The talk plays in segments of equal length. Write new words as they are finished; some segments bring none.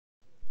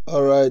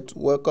Alright,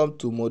 welcome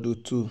to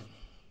module 2.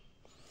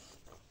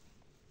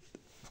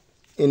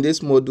 In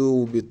this module,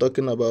 we'll be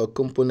talking about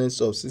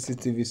components of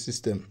CCTV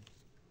system.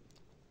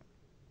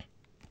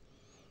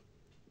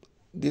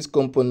 These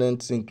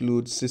components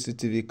include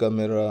CCTV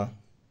camera,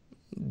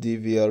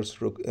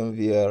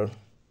 DVR/MVR,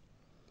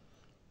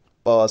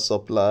 power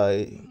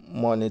supply,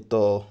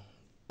 monitor,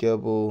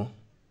 cable,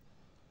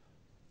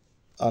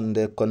 and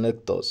the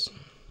connectors.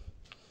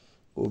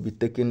 We'll be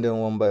taking them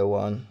one by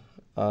one,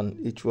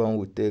 and each one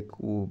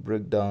will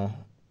break down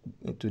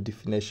into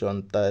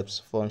definition,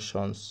 types,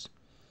 functions,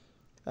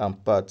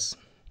 and parts.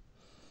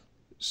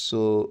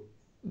 So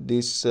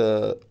this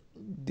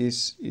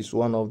is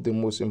one of the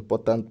most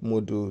important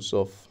modules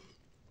of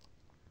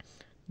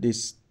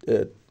this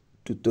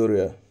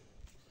tutorial.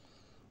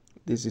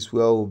 This is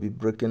where we'll be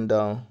breaking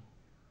down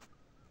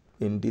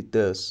in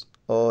details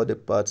all the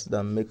parts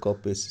that make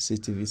up a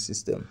CCTV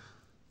system.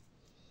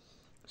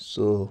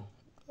 So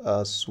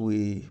as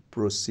we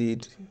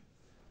proceed,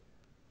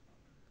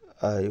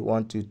 I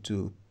want you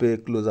to pay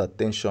close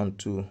attention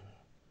to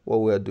what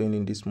we are doing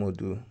in this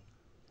module.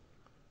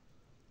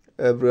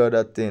 Every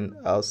other thing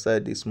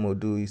outside this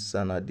module is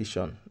an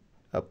addition,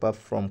 apart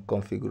from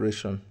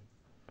configuration,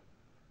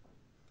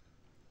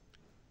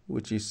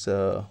 which is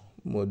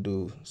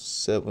module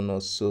 7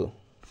 or so.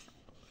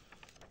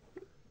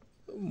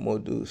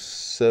 Module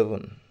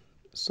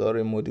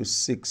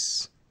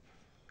 6.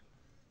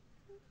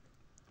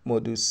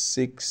 Module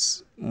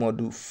 6,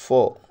 module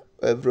 4.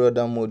 Every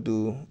other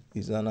module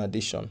is an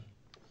addition.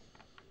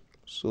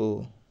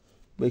 So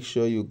make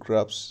sure you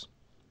grasp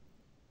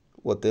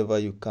whatever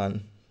you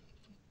can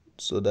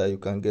so that you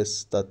can get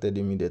started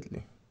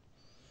immediately.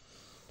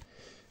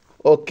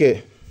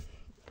 Okay,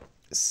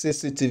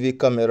 CCTV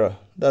camera.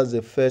 That's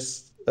the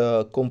first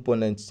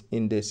component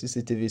in the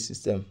CCTV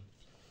system.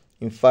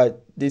 In fact,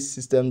 this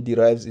system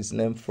derives its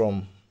name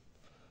from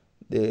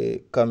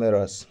the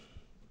cameras.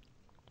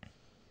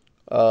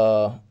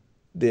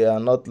 They are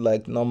not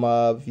like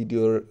normal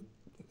video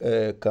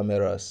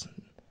cameras.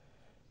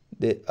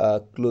 They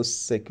are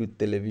closed-circuit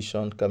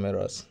television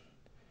cameras.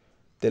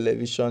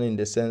 Television in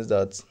the sense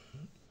that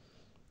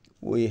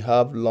we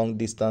have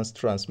long-distance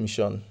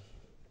transmission,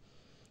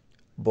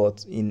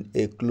 but in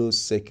a closed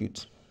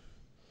circuit.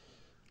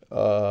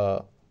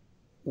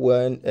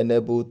 When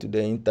enabled to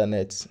the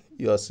internet,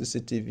 your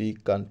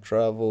CCTV can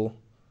travel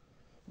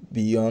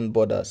beyond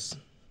borders.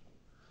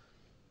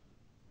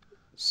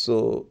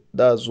 So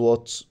that's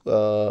what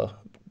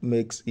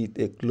makes it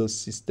a closed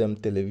system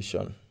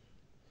television.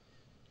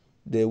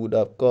 They would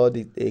have called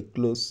it a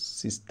closed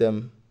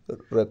system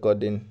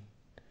recording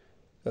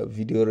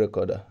video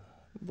recorder.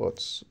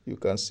 But you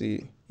can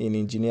see in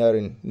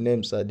engineering,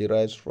 names are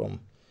derived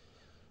from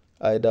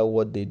either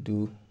what they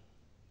do,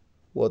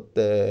 what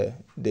the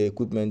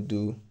equipment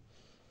do,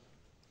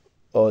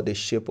 or the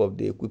shape of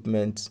the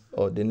equipment,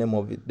 or the name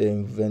of the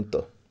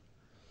inventor.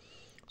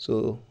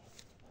 So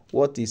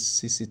what is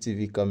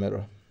CCTV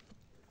camera?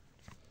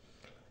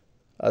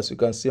 As you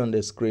can see on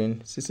the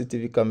screen,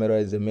 CCTV camera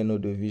is the main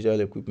audiovisual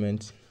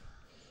equipment.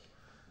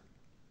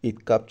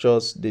 It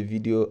captures the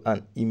video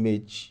and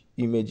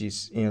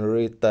images in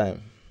real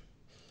time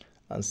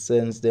and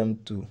sends them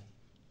to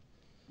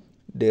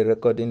the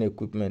recording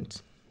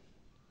equipment.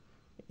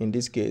 In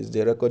this case,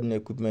 the recording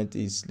equipment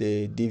is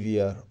the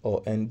DVR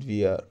or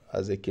NVR,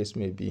 as the case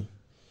may be.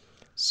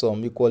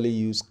 Some equally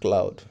use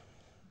cloud,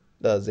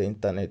 that's the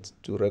internet,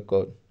 to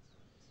record.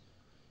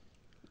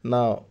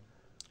 Now,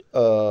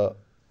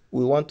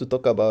 we want to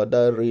talk about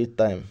that real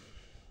time.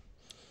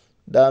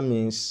 That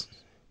means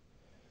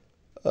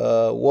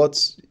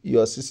what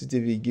your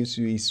CCTV gives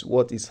you is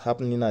what is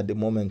happening at the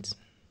moment.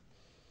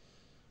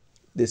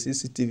 The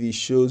CCTV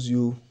shows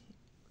you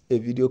a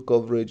video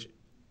coverage,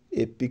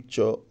 a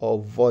picture, or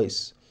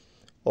voice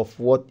of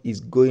what is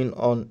going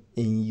on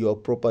in your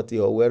property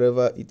or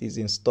wherever it is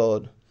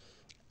installed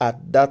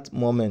at that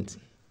moment.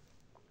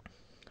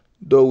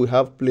 Though we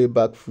have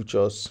playback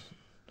features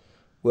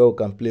where we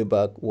can play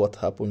back what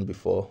happened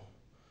before,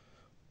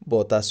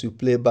 but as you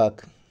play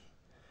back,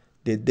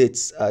 the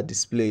dates are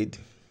displayed,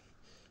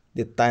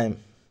 the time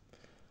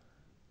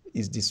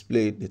is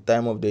displayed, the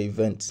time of the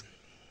event,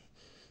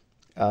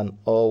 and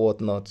all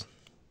whatnot.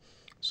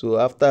 So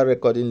after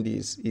recording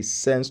this, it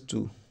sends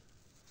to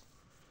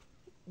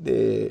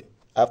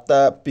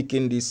after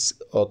picking this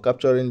or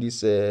capturing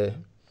this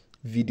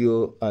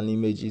video and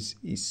images,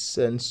 it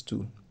sends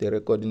to the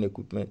recording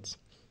equipment.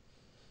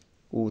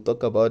 We will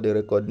talk about the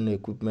recording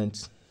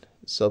equipment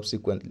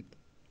subsequently.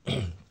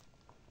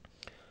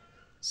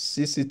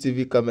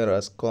 CCTV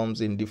cameras comes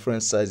in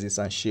different sizes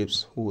and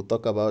shapes. We will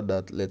talk about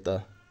that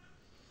later.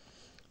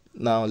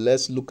 Now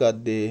let's look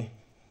at the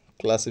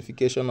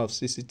classification of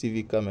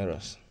CCTV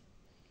cameras.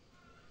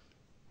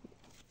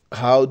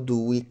 How do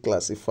we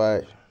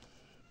classify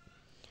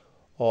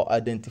or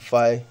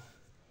identify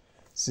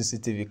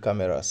CCTV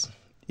cameras?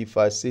 If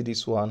I see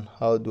this one,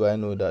 how do I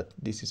know that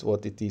this is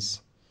what it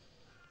is?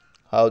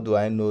 How do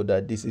I know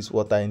that this is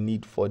what I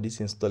need for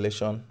this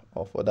installation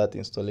or for that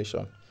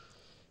installation?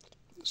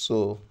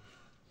 So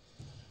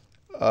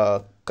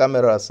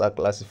cameras are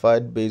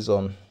classified based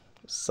on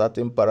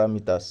certain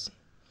parameters.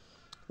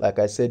 Like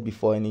I said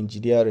before, in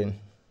engineering,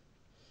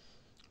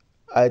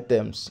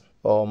 items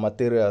or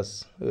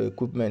materials,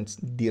 equipment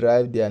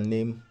derive their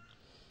name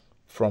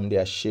from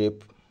their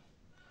shape,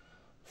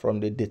 from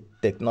the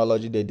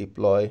technology they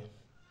deploy,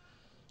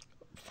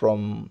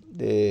 from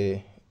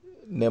the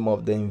name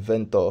of the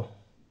inventor,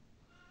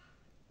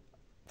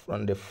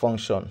 from the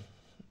function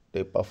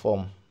they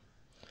perform.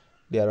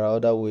 There are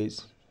other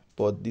ways,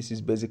 but this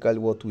is basically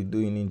what we do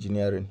in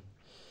engineering.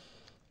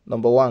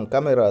 Number one,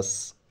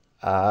 cameras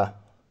are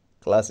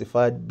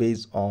classified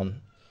based on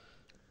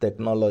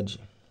technology.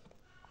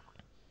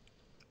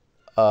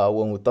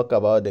 When we talk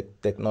about the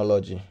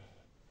technology,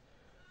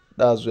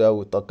 that's where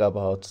we talk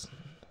about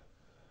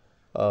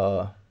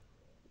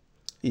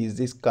is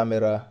this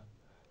camera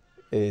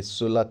a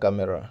solar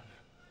camera?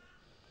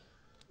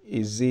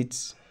 Is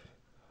it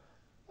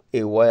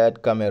a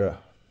wired camera?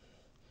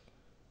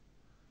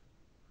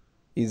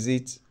 Is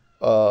it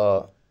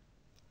a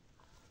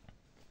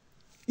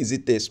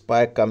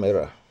spy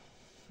camera?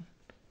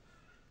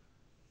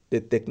 The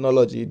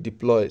technology it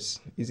deploys,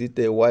 is it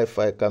a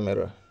Wi-Fi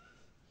camera?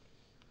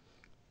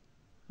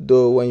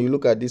 Though when you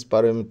look at these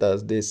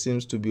parameters, they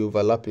seems to be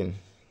overlapping,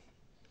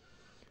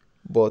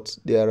 but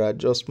there are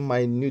just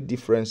minute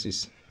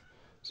differences.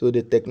 So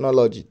the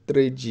technology,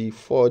 3G,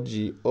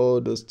 4G,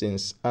 all those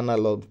things,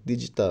 analog,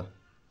 digital,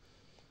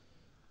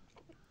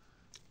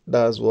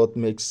 that's what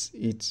makes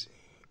it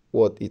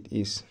what it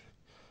is.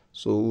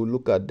 So we'll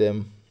look at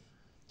them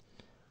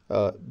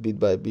bit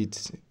by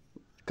bit. It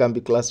can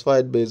be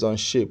classified based on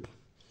shape.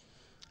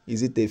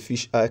 Is it a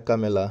fish-eye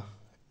camera?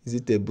 Is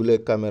it a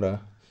bullet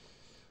camera?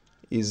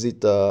 Is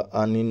it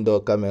an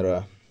indoor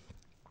camera?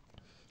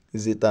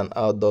 Is it an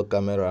outdoor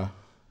camera?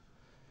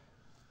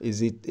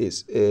 Is it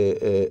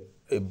a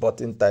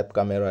button type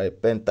camera, a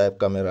pen type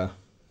camera?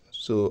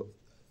 So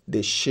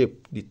the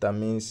shape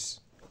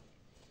determines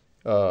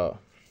the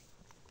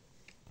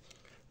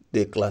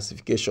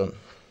classification.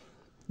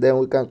 Then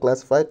we can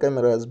classify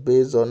cameras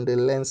based on the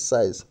lens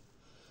size.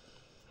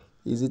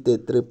 Is it a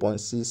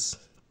 3.6,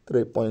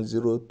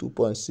 3.0,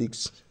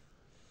 2.6,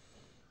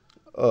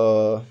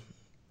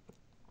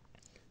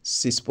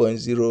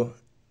 6.0?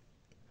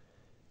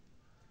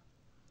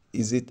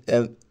 Is it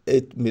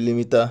 8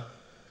 millimeter?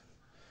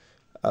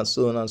 And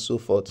so on and so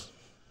forth.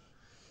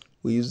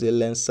 We use the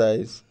lens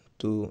size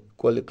to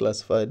equally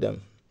classify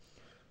them.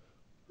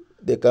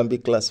 They can be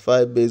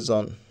classified based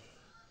on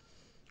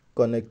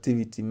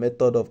connectivity,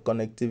 method of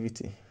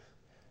connectivity.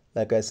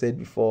 Like I said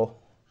before,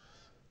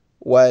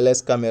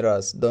 wireless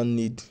cameras don't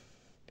need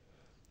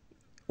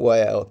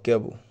wire or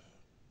cable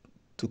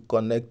to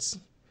connect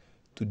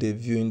to the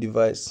viewing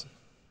device.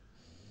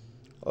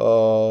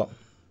 Or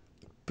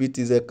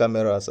PTZ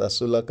cameras are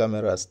solar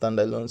cameras,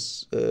 standalone.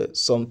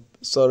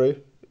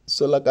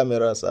 Solar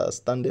cameras are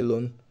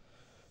standalone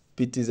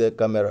PTZ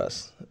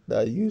cameras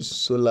that use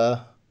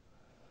solar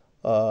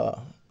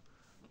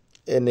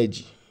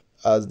energy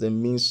as the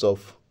means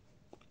of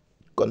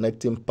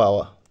connecting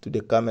power to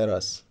the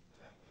cameras.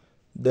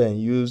 Then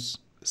use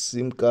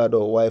SIM card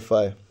or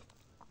Wi-Fi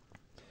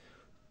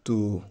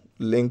to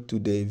link to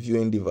the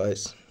viewing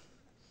device.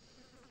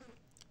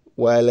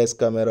 Wireless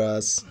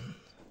cameras,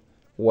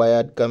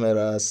 wired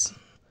cameras,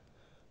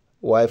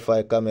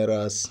 Wi-Fi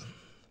cameras,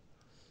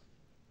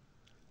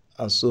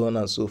 and so on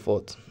and so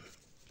forth.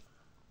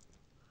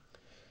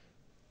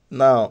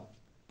 Now,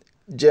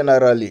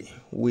 generally,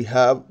 we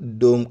have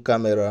dome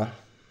camera,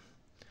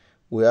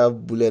 we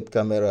have bullet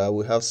camera,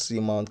 we have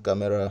C-mount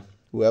camera,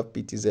 we have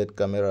PTZ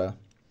camera,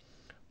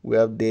 we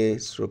have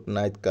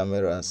day/night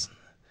cameras.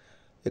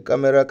 A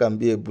camera can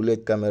be a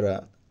bullet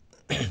camera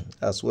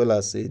as well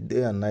as a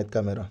day and night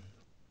camera.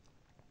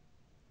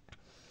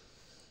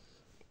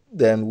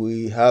 Then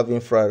we have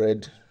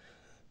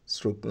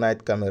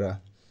infrared/night camera.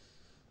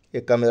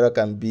 A camera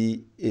can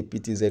be a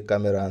PTZ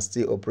camera and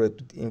still operate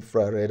with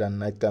infrared and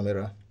night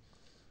camera.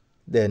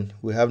 Then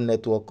we have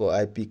network or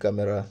IP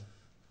camera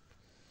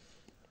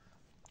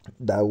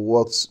that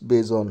works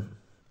based on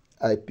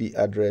IP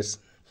address.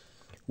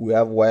 We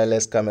have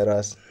wireless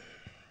cameras.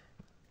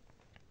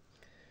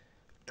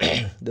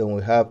 Then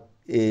we have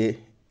a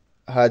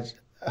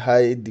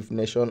high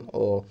definition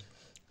or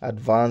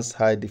advanced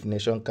high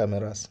definition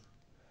cameras.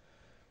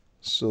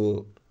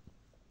 So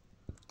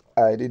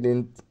I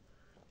didn't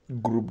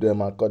group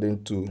them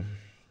according to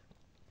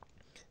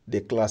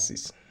the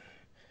classes.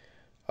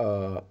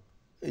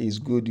 It's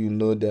good you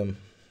know them.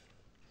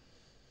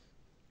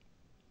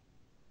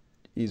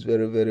 It's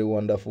very, very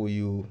wonderful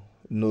you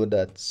know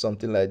that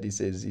something like this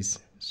exists,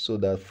 so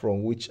that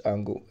from which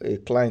angle a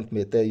client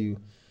may tell you,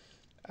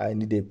 I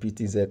need a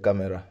PTZ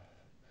camera,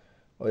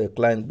 or a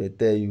client may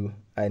tell you,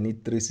 I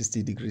need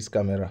 360 degrees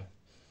camera,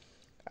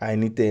 I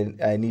need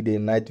a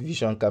night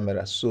vision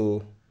camera.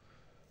 So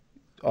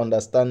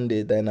understand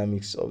the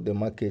dynamics of the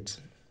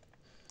market.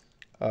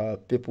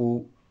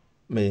 People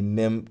may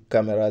name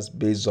cameras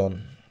based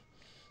on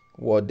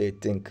what they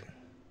think.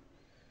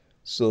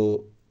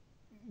 So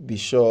be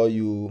sure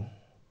you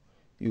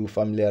you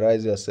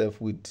familiarize yourself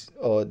with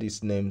all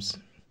these names.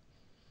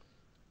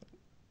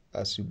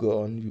 As you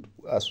go on,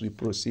 as we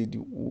proceed,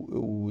 we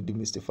will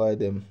demystify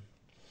them.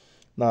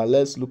 Now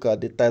let's look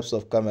at the types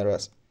of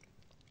cameras.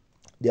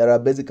 There are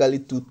basically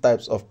two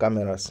types of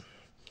cameras: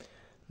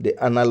 the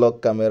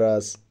analog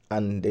cameras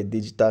and the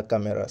digital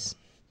cameras.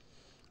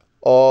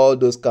 All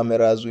those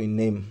cameras we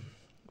name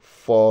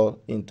fall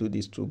into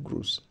these two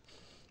groups.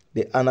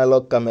 The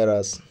analog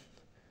cameras,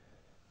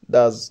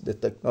 that's the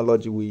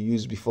technology we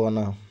used before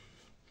now.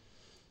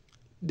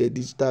 The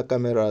digital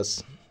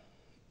cameras,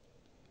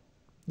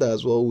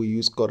 that's what we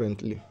use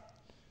currently.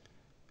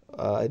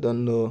 I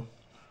don't know,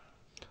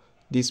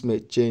 this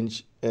may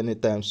change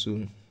anytime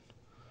soon,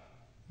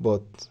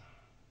 but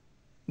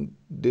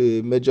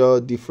the major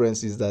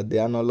difference is that the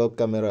analog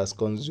cameras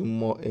consume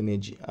more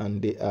energy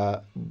and they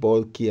are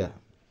bulkier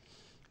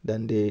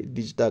than the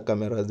digital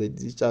cameras. The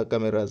digital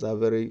cameras are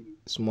very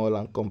small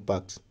and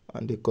compact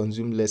and they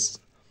consume less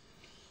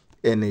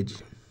energy.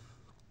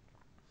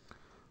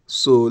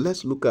 So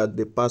let's look at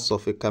the parts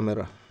of a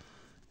camera.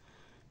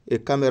 A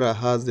camera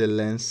has the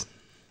lens,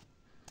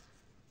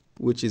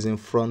 which is in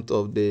front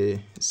of the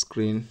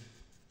screen,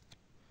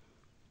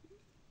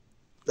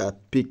 that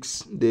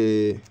picks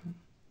the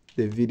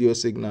video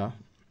signal.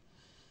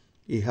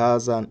 It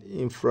has an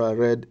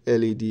infrared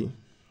LED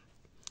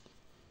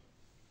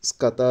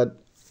scattered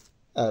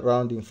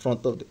around in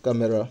front of the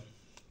camera.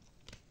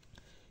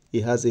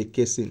 It has a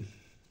casing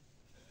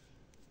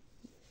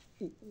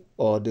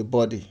or the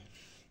body.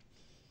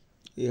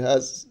 It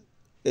has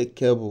a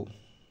cable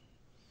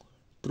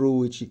through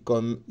which it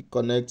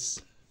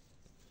connects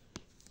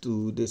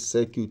to the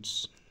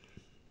circuits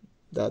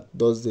that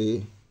does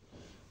the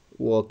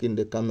work in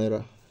the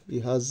camera.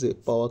 It has a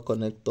power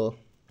connector,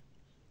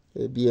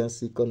 a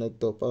BNC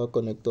connector, power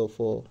connector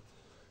for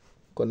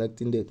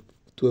connecting the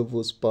 12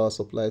 volts power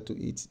supply to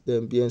it,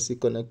 then BNC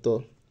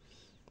connector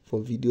for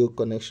video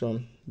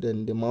connection,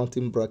 then the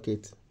mounting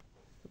bracket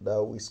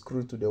that we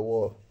screw to the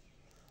wall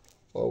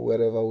or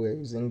wherever we're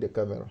using the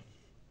camera.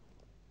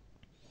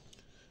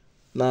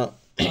 Now,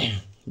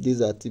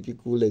 these are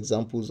typical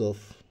examples of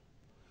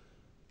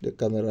the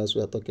cameras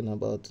we are talking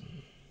about.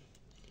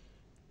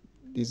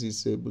 This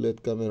is a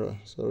bullet camera,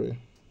 sorry.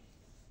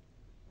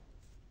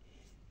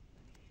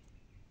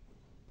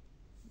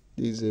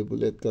 This is a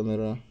bullet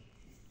camera,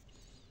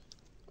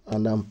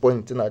 and I'm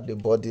pointing at the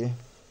body.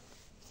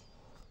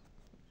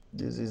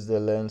 This is the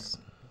lens.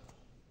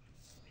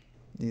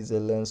 This is the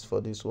lens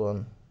for this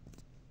one.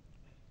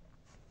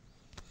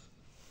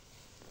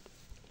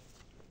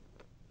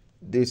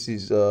 This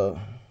is a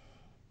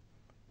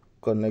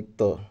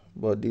connector,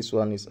 but this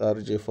one is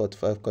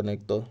RJ45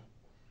 connector.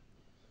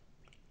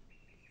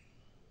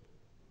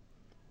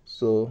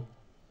 So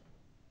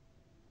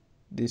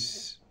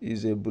this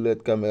is a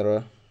bullet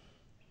camera.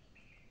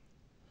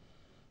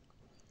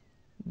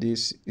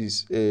 This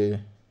is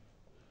a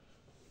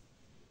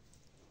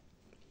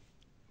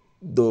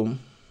dome.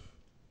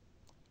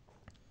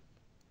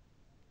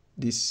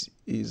 This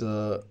is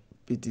a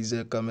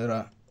PTZ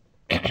camera.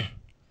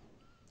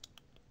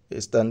 A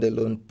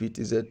standalone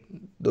PTZ.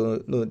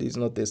 No, this is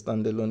not a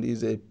standalone.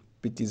 This is a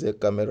PTZ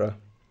camera,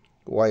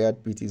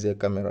 wired PTZ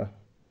camera.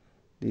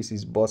 This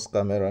is bus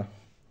camera.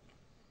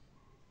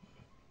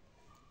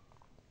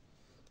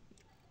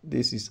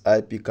 This is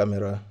IP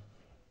camera,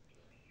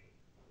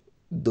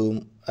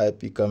 dome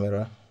IP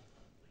camera.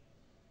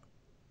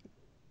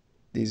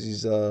 This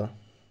is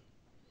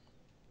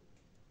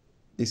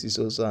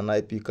also an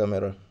IP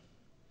camera,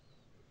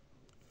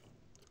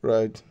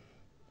 right?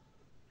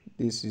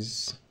 This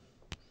is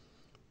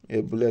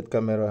a bullet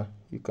camera.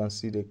 You can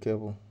see the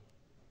cable,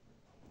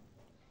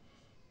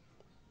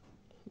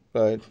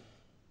 right?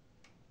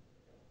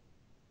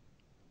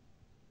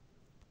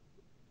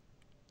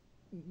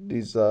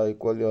 These are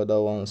equally other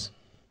ones.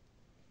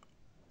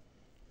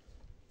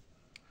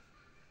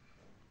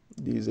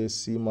 This is a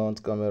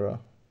C-mount camera.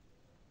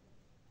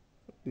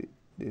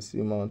 The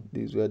C-mount,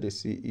 this is where the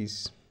C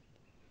is.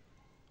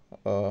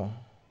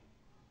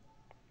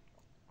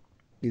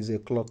 This is a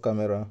clock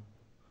camera,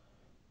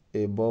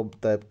 a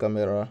bulb type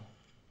camera.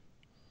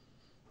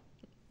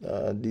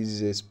 This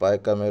is a spy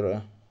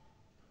camera.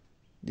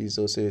 This is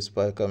also a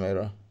spy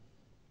camera.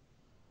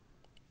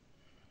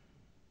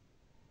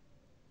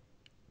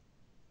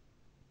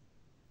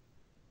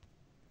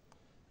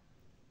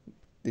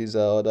 These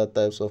are other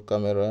types of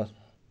camera.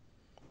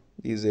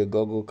 This is a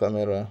goggle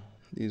camera.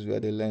 This is where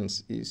the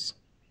lens is.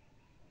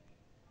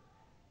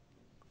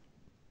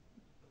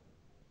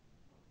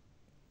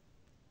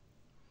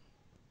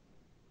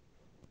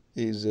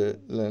 This is a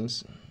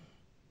lens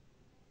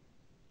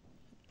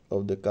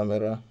of the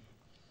camera.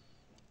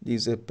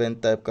 This is a pen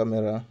type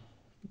camera.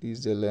 This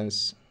is the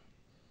lens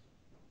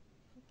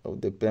of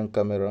the pen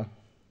camera.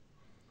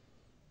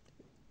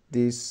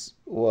 This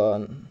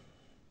one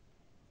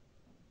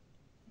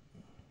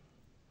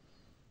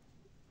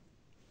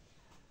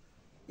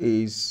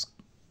is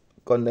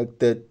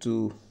connected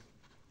to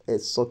a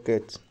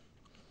socket.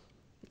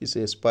 It's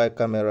a spy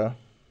camera.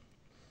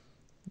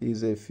 This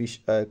is a fish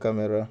eye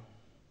camera.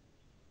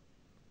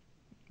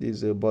 This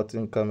is a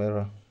button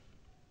camera.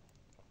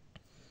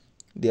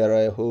 There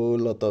are a whole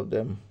lot of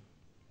them,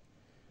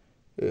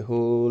 a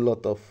whole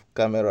lot of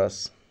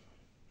cameras.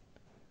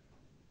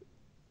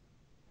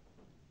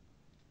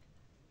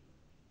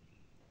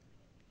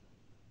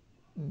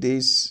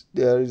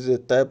 There is a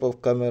type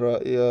of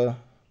camera here.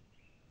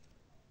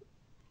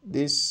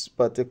 This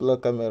particular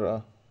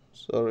camera,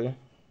 sorry,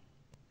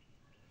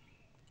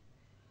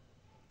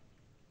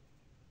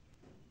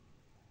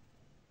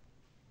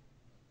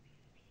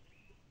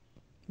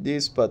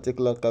 this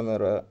particular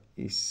camera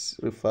is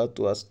referred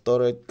to as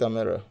storage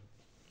camera.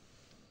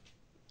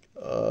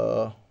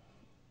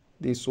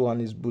 This one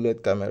is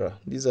bullet camera.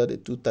 These are the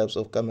two types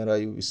of camera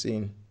you'll be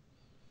seeing.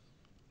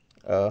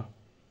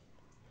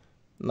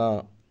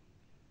 Now,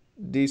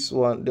 this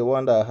one, the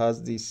one that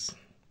has this,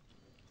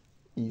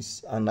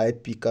 is an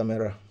IP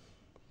camera.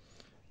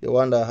 The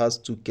one that has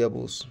two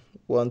cables,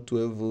 one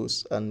 12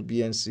 volts and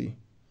BNC,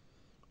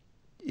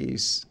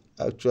 is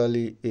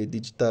actually a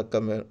digital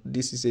camera.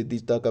 This is a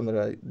digital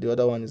camera. The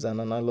other one is an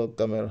analog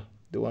camera,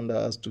 the one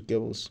that has two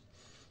cables.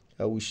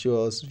 I will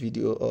show us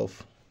video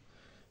of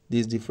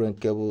these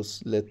different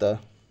cables later.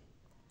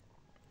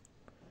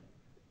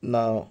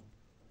 Now,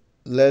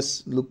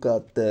 let's look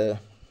at the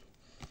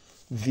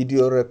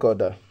video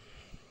recorder.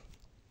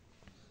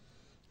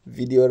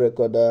 Video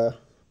recorder,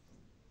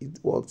 it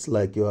works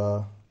like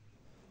your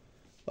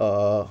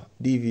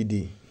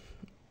DVD.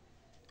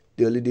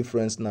 The only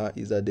difference now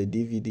is that the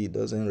DVD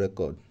doesn't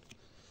record,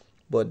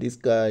 but this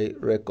guy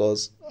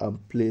records and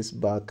plays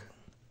back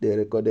the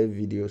recorded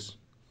videos.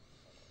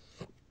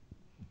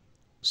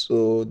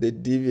 So the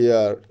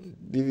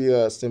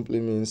DVR simply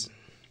means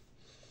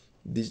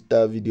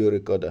digital video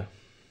recorder.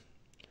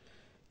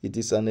 It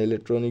is an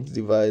electronic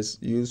device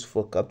used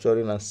for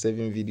capturing and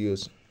saving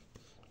videos,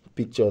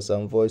 pictures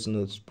and voice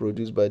notes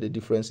produced by the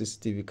different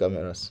CCTV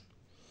cameras.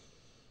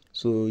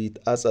 So it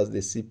acts as the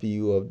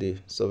CPU of the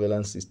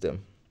surveillance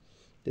system,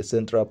 the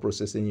central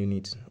processing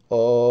unit.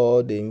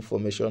 All the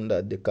information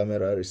that the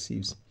camera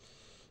receives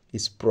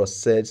is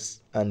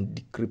processed and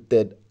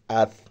decrypted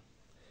at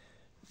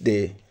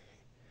the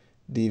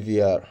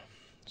DVR.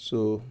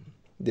 So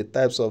the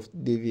types of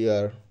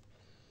DVR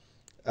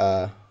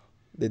are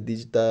the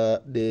digital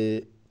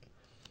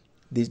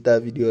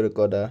video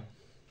recorder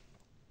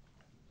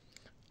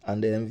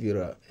and the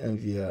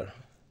NVR.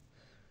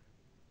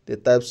 The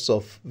types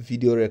of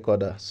video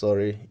recorder,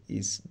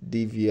 is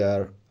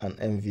DVR and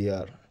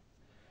NVR.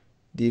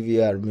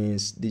 DVR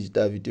means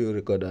digital video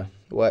recorder,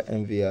 while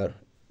NVR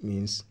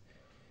means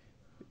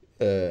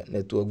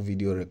network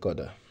video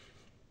recorder.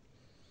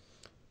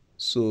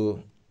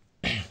 So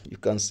you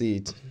can see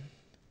it.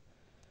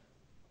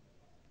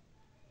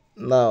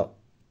 Now,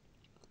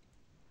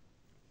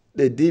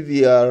 the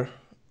DVR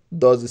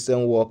does the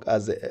same work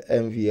as the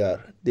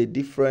NVR. The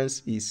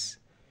difference is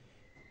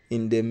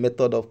in the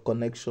method of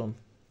connection.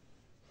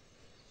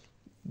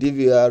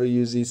 DVR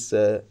uses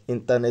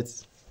internet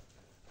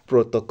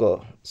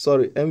protocol.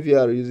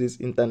 NVR uses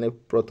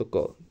internet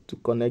protocol to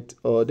connect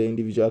all the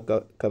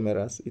individual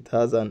cameras. It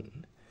has a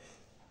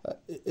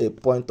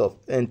point of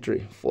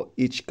entry for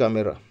each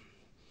camera,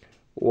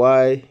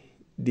 while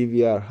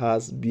DVR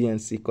has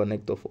BNC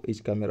connector for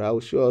each camera. I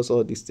will show us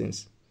all these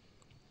things.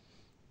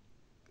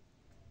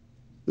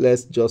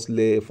 Let's just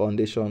lay a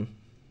foundation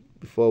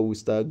before we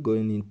start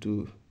going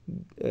into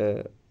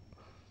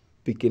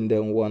picking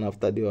them one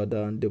after the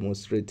other and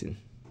demonstrating.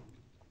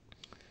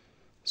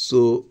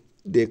 So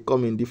they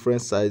come in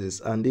different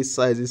sizes, and these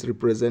sizes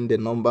represent the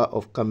number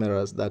of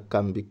cameras that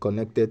can be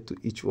connected to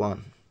each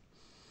one.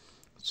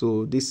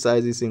 So these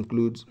sizes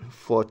include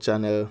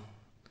 4-channel,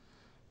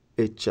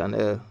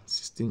 8-channel,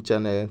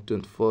 16-channel,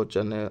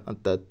 24-channel,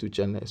 and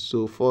 32-channel.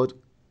 So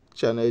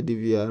 4-channel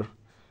DVR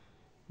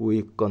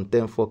will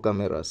contain 4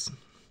 cameras.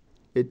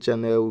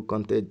 8-channel will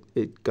contain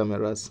 8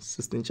 cameras.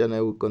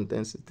 16-channel will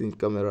contain 16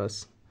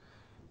 cameras.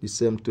 The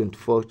same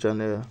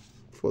 24-channel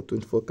for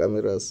 24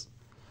 cameras.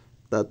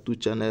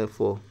 32-channel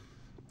for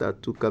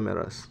 32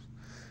 cameras.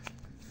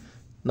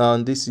 Now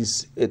this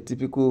is a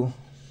typical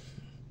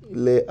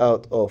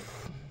layout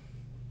of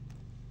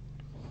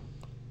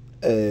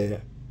a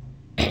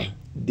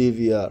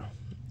DVR,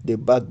 the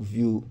back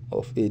view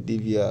of a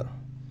DVR.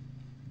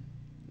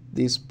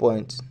 This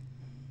point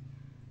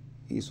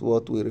is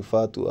what we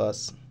refer to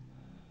as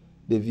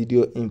the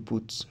video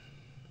input.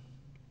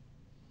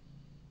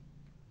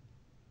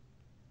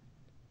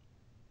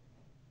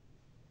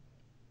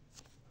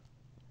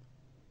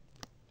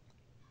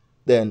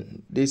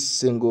 Then this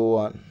single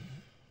one,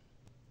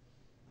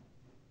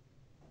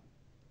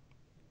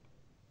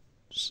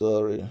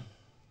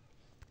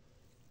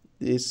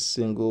 this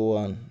single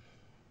one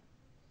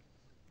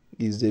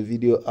is the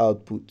video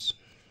output.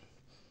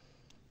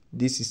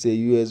 This is a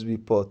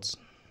USB port.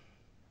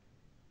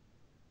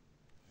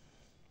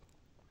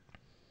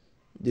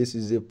 This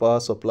is a power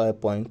supply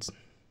point.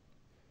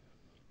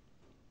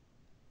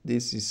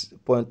 This is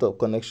point of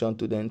connection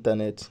to the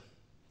internet.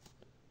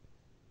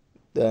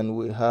 Then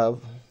we have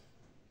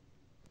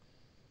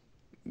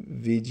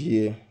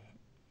VGA.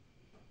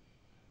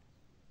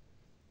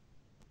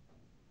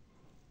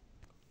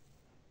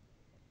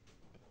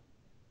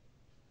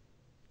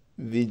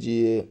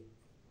 VGA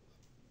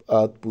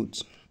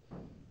output,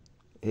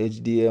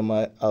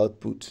 HDMI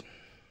output,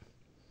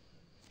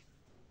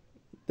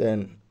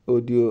 then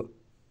audio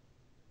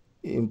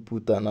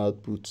input and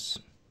outputs.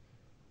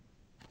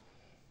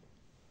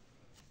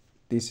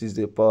 This is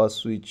the power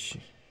switch.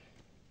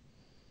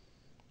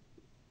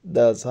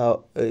 That's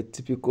how a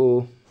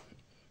typical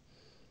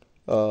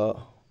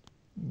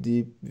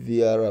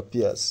DVR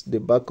appears. The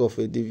back of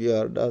a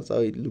DVR, that's how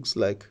it looks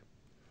like.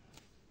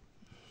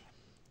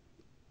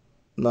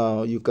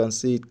 Now you can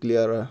see it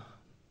clearer.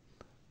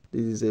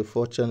 This is a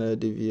 4-channel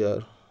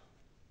DVR.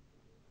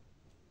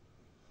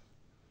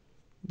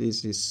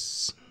 This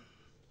is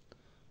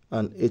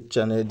an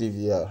 8-channel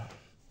DVR.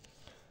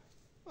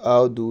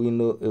 How do we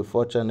know a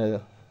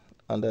 4-channel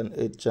and an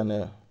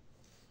 8-channel?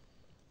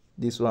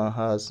 This one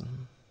has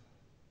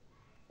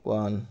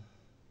 1,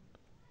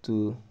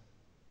 2,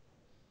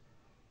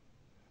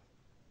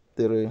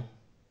 3,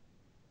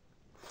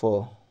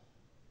 4,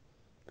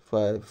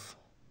 5,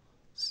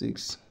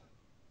 6,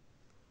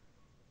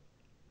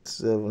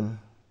 7,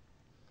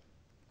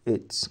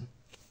 8.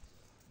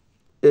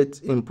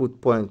 8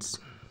 input points.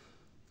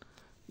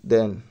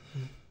 Then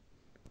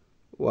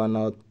 1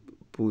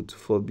 output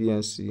for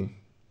BNC.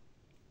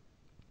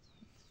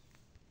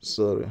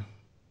 Sorry.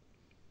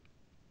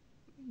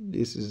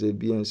 This is the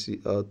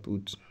BNC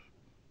output.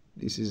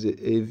 This is the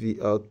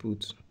AV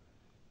output.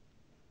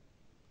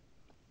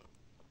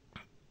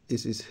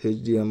 This is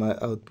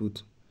HDMI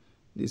output.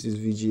 This is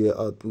VGA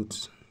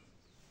output.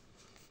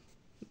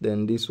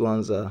 Then these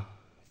ones are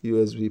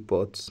USB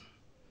ports.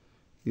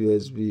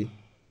 USB.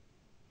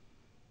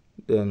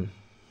 Then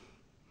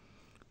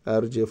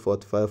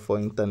RJ45 for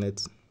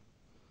internet.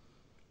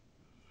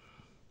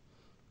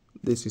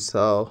 This is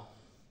how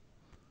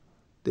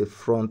the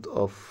front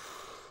of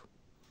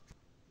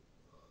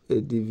a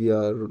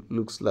DVR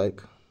looks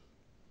like.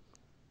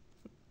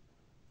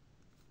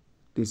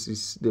 This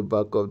is the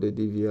back of the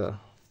DVR.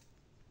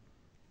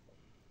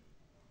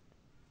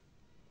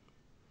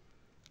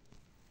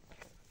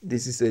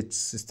 This is a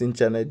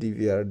 16-channel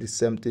DVR, the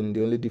same thing.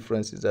 The only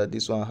difference is that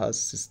this one has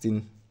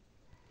 16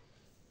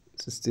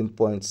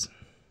 points.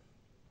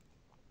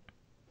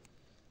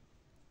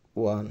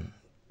 1,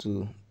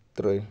 2,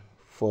 3,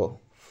 4,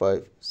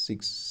 5,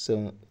 6,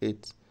 7,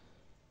 8,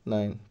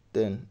 9,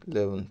 10,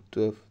 11,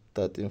 12,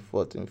 13,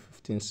 14,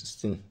 15,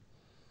 16.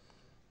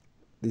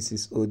 This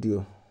is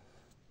audio.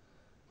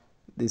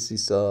 This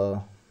is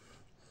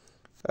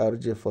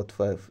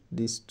RJ45.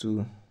 These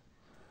two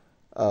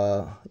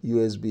are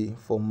USB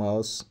for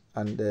mouse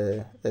and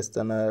the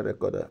external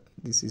recorder.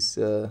 This is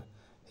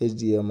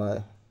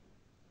HDMI.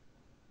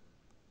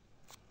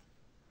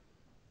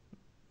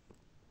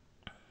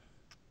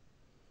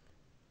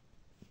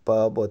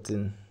 Power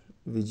button,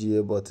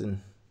 VGA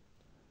button.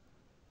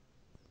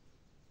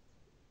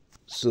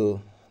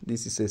 So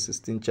this is a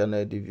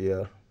 16-channel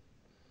DVR.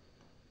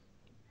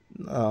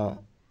 Now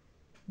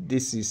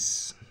this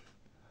is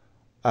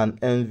an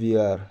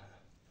NVR.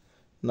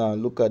 Now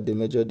look at the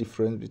major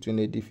difference between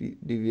a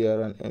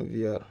DVR and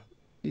NVR.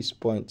 These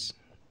points.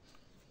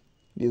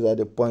 These are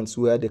the points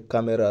where the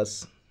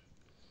cameras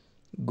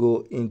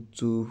go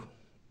into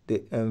the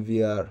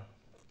NVR.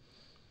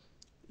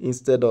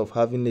 Instead of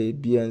having a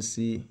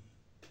BNC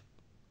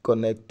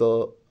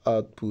connector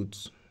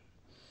output,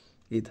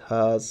 it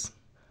has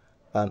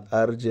an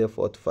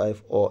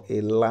RJ45 or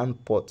a LAN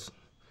port.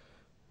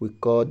 We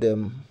call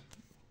them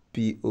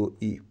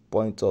POE,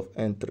 point of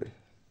entry.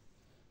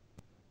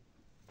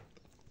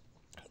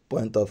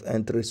 Point of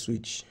entry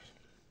switch.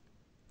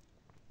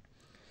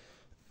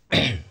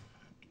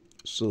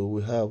 So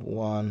we have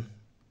 1,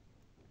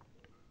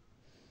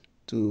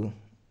 2,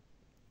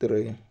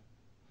 3,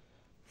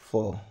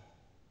 4,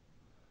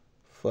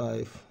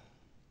 5,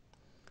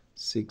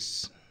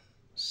 6,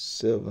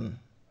 7,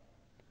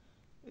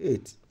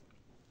 8.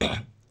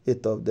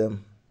 8 of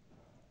them.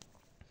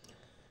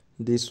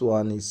 This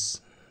one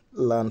is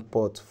LAN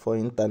port for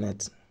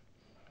internet.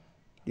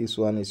 This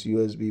one is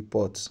USB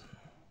port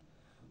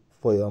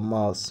for your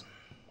mouse.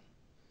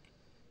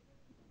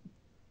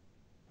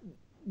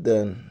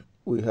 Then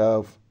we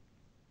have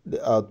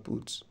the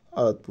output,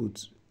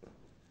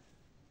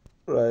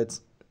 right?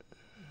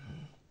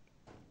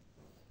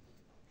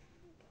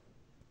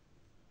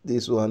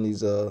 This one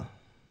is a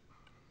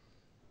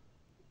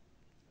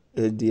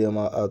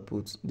HDMI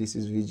output. This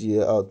is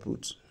VGA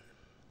output.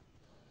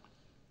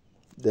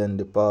 Then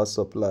the power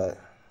supply.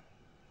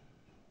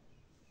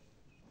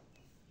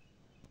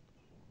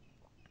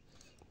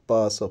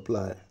 Power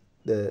supply.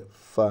 The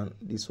fan.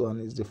 This one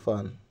is the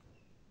fan.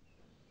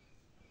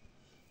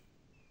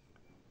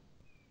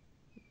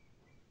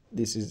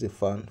 This is the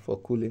fan for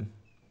cooling.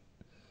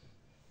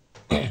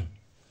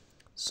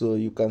 So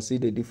you can see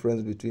the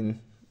difference between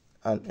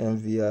an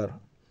NVR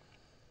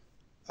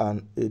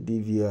and a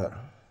DVR.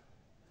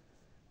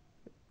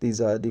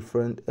 These are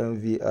different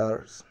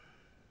NVRs.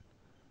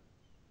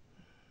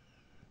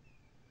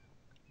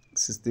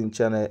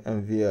 16-channel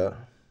NVR.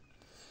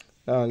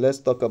 Now let's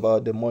talk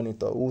about the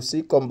monitor.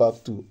 We'll come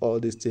back to all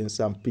these things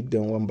and pick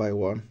them one by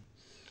one.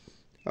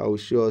 I will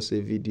show us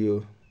a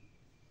video.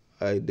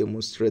 I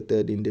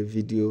demonstrated in the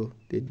video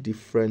the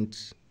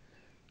different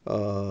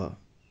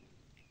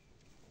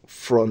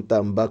front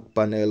and back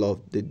panel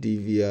of the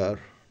DVR.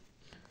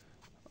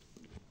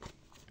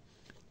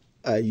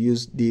 I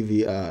use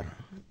DVR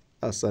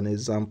as an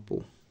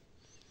example,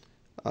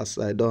 as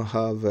I don't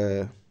have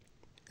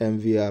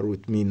MVR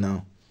with me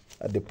now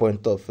at the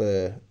point of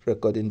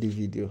recording the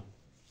video.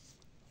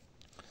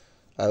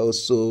 I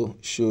also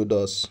showed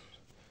us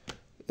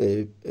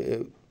a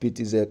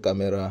PTZ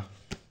camera,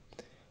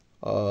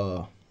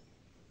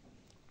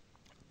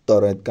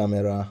 torrent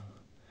camera,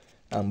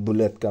 and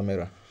bullet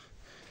camera.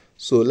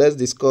 So let's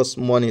discuss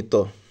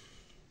monitor.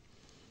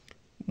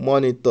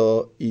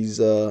 Monitor is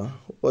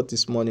what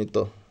is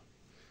monitor?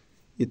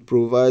 It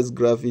provides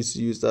graphics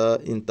user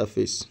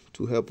interface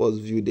to help us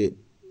view the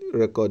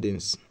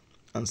recordings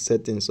and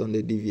settings on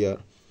the DVR.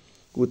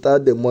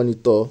 Without the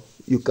monitor,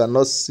 you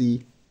cannot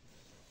see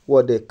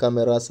what the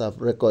cameras have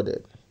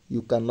recorded.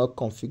 You cannot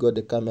configure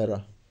the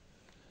camera.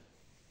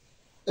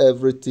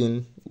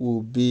 Everything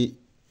will be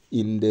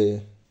in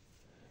the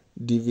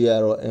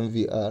DVR or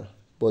MVR,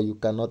 but you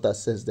cannot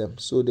access them.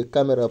 So the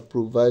camera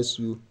provides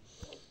you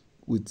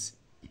with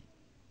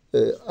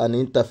an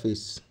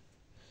interface.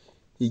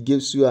 It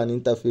gives you an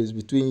interface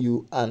between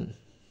you and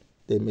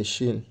the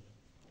machine.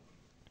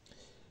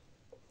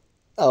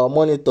 Our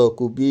monitor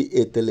could be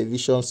a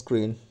television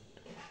screen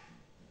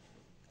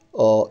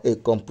or a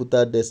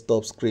computer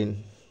desktop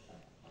screen.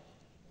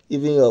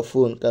 Even your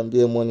phone can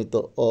be a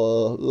monitor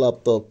or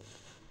laptop.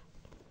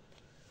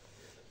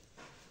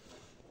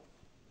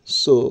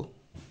 So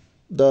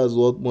that's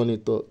what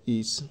monitor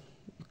is.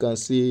 You can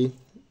see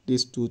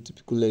these two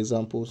typical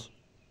examples.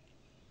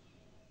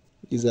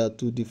 These are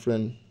two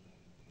different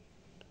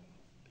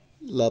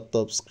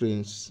laptop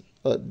screens,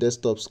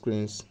 desktop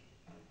screens.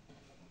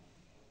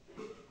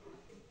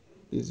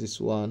 This is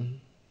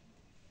one.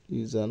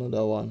 This is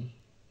another one.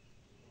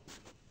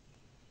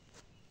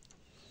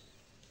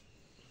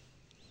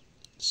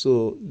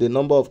 So the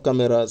number of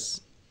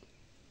cameras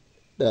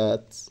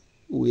that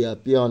will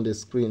appear on the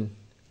screen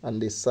and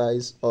the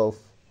size of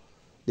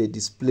the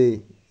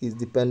display is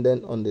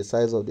dependent on the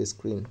size of the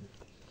screen.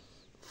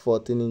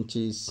 14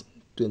 inches,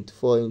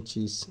 24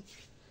 inches,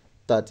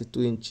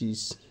 32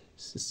 inches,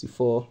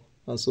 64,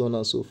 and so on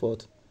and so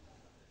forth.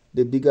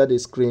 The bigger the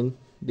screen,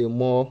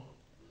 the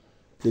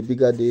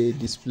bigger the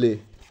display.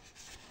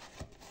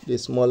 The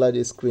smaller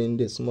the screen,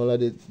 the smaller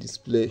the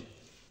display.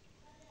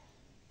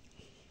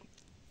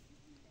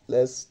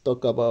 Let's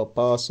talk about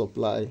power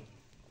supply.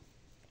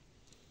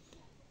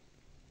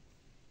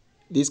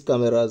 These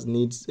cameras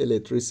need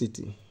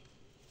electricity.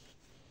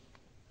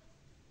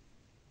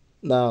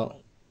 Now,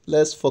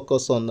 let's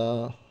focus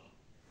on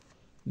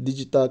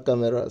digital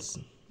cameras,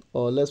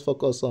 or let's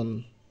focus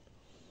on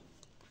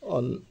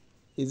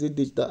is it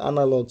digital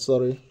analog?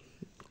 Sorry,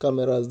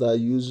 cameras that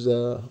use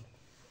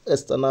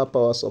external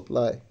power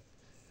supply,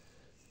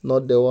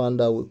 not the one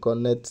that will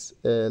connect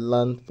a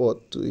LAN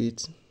port to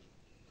it.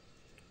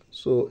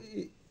 So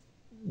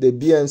the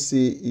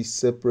BNC is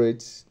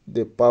separate,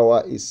 the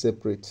power is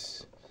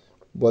separate.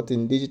 But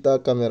in digital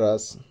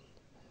cameras,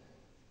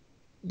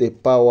 the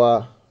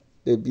power,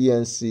 the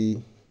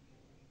BNC,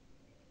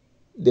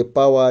 the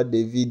power,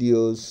 the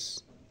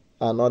videos,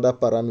 and other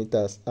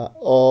parameters are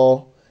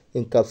all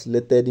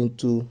encapsulated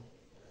into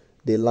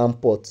the LAN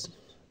port,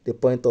 the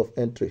point of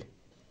entry.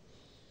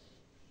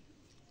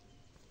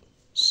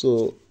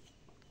 So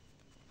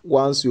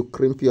once you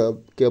crimp your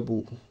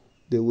cable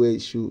the way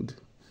it should,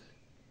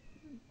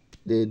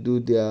 they do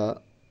their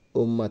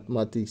own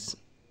mathematics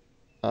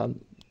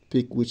and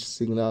pick which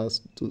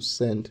signals to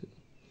send.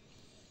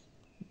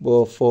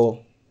 But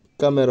for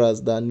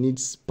cameras that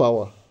needs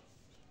power,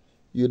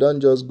 you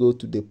don't just go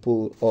to the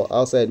pole or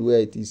outside where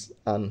it is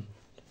and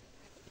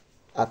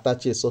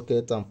attach a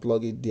socket and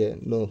plug it there.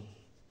 No.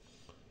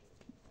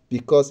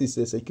 Because it's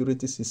a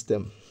security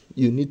system,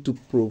 you need to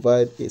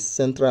provide a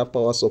central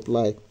power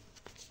supply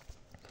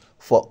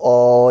for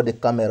all the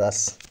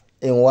cameras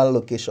in one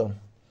location.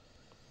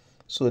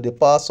 So the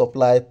power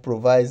supply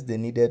provides the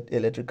needed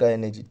electrical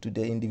energy to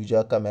the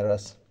individual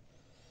cameras.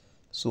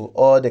 So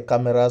all the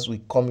cameras will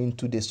come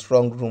into the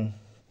strong room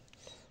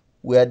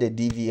where the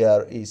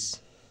DVR is,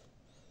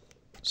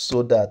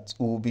 so that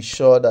we will be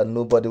sure that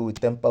nobody will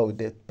tamper with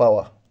the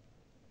power.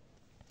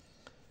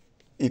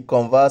 It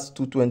converts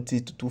 220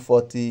 to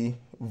 240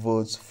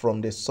 volts from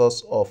the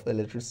source of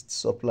electricity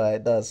supply,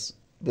 that's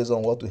based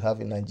on what we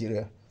have in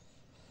Nigeria,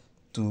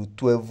 to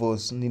 12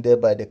 volts needed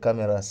by the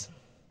cameras.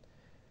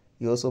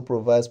 It also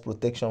provides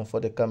protection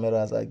for the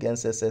cameras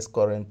against excess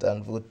current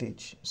and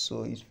voltage.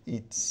 So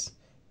it's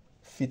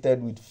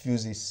fitted with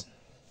fuses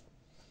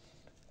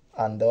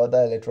and the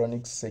other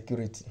electronic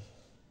security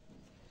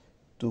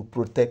to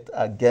protect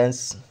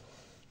against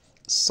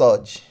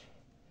surge.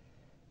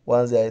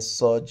 Once there is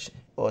surge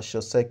or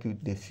short circuit,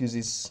 the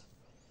fuses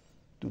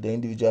to the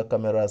individual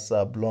cameras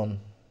are blown,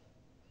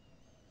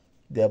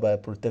 thereby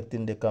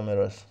protecting the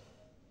cameras.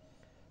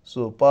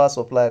 So power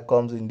supply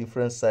comes in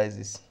different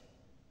sizes.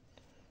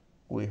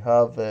 we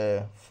have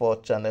a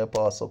 4-channel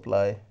power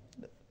supply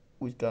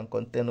which can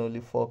contain only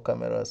 4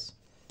 cameras.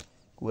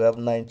 We have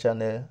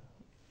 9-channel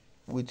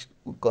which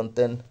will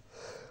contain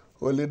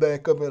only 9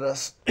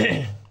 cameras.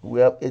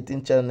 We have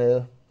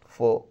 18-channel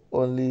for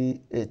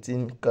only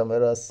 18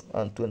 cameras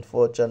and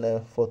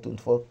 24-channel for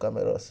 24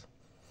 cameras.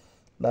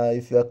 Now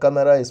if your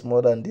camera is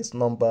more than this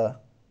number,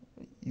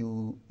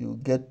 you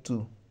get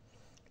 2.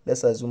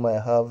 Let's assume I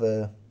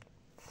have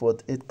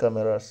 48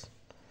 cameras.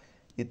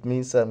 It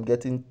means I'm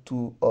getting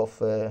 2 of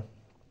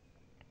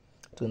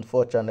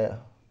 24 channel.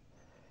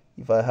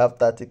 If I have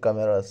 30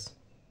 cameras,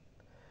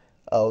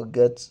 I'll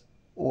get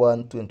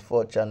 1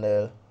 24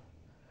 channel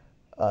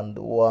and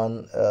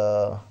 1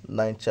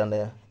 9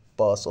 channel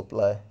power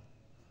supply.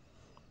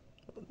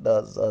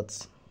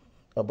 That's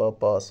about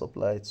power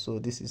supply. So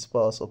this is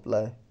power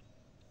supply.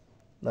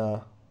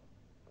 Now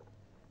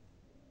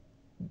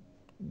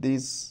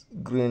this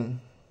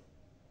green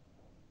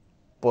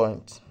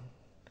point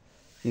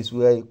is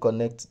where you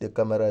connect the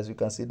camera. As you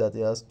can see that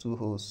it has 2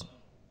 holes.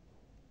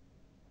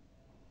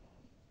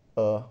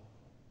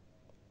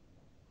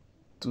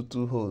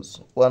 Two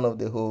holes. One of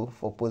the hole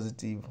for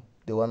positive,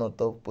 the one on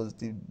top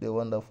positive, the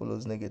one that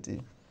follows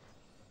negative.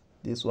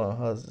 This one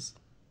has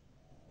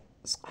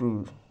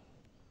screw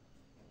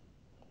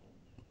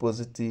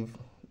positive,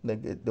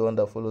 negative. The one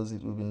that follows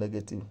it will be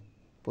negative,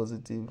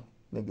 positive,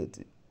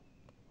 negative,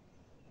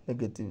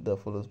 negative that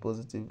follows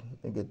positive,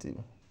 negative,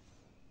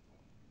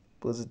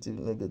 positive,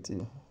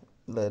 negative,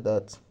 like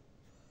that.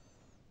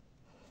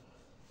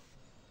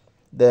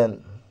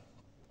 Then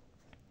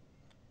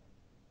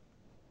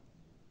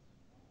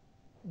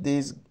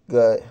this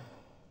guy,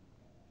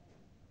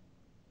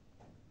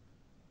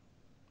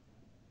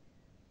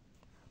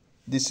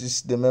 this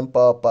is the main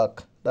power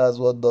pack. That's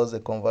what does the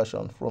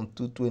conversion from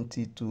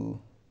 220 to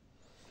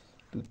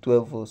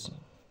 12 volts.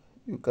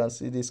 You can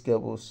see these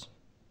cables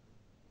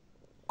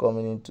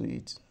coming into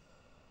it.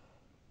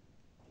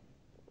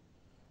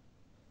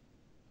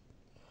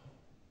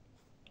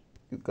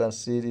 You can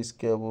see these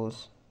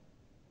cables.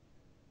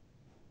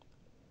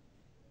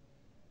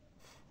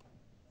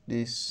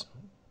 This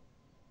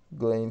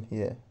going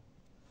here.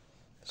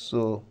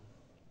 So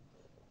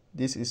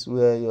this is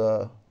where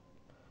your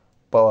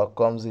power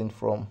comes in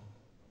from.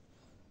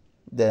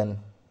 Then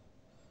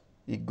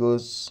it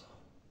goes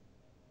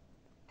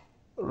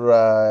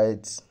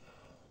right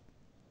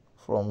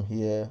from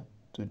here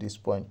to this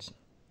point,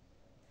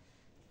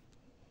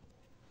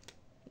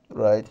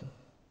 right?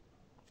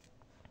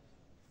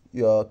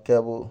 Your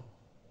cable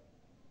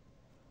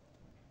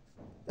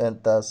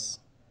enters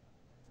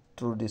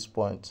through this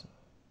point.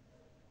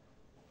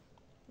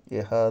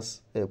 It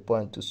has a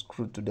point to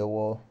screw to the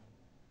wall.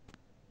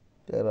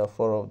 There are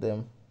 4 of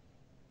them.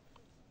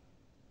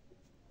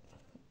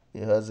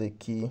 It has a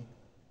key.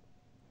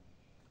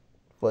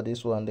 For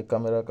this one, the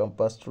camera can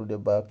pass through the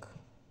back.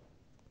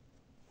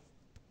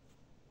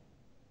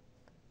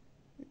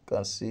 You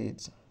can see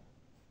it.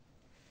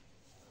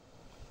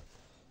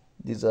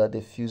 These are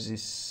the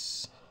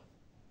fuses.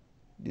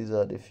 These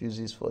are the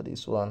fuses for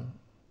this one.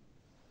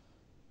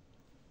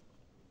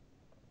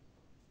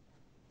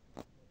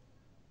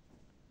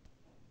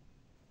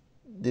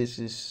 This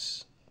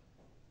is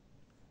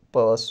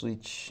power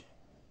switch,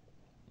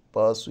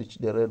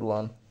 the red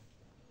one.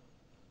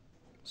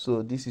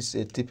 So this is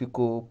a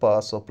typical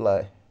power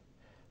supply.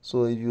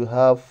 So if you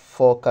have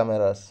 4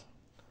 cameras,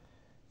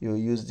 you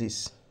use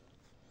this.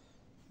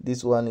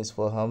 This one is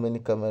for how many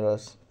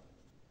cameras?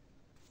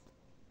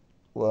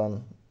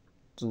 1,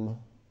 2,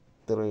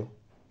 3,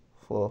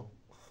 4,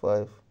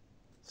 5,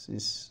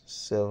 6,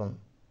 7,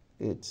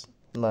 8,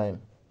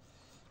 9.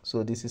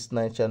 So this is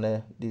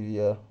 9-channel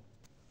DVR.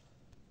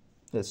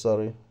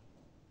 Sorry.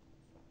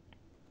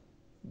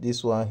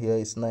 This one here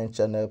is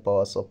 9-channel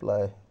power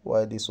supply,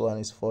 while this one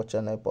is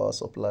 4-channel power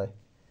supply.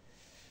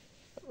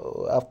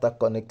 After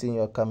connecting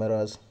your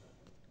cameras,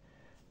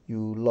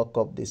 you lock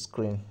up the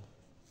screen.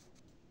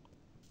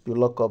 You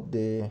lock up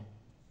the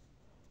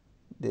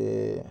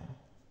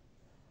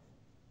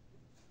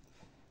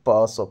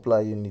power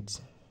supply unit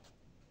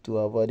to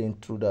avoid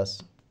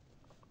intruders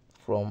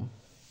from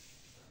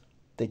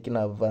taking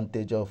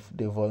advantage of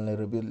the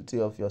vulnerability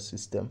of your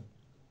system.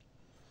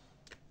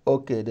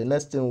 Okay, the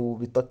next thing we'll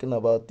be talking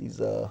about is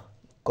a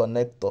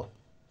connector.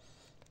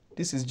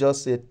 This is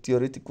just a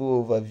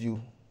theoretical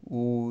overview.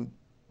 We'll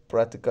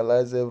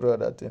practicalize every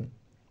other thing.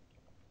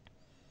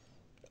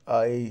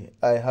 I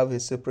have a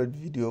separate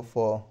video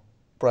for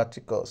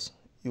practicals.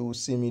 You will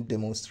see me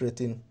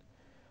demonstrating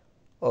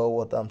all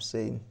what I'm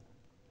saying.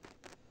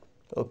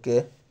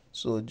 Okay,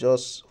 so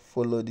just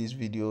follow this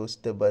video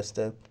step by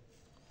step.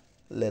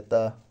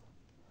 Later,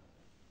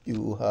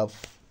 you will have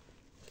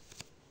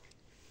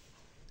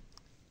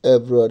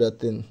every other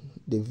thing.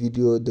 The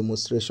video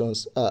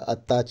demonstrations are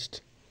attached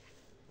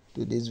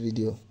to this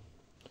video.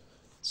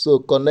 So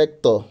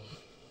connector,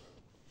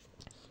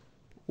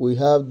 we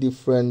have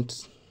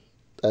different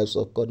types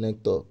of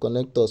connector.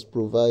 Connectors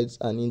provides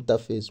an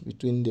interface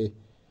between the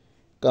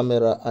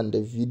camera and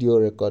the video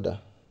recorder.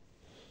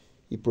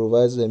 It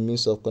provides a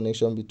means of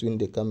connection between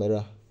the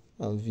camera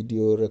and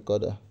video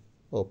recorder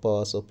or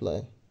power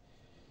supply.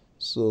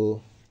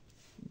 So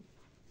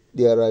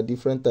there are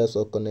different types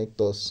of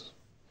connectors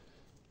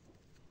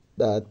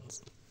that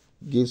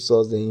gives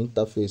us the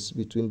interface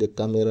between the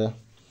camera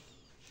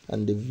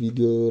and the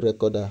video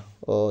recorder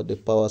or the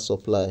power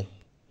supply.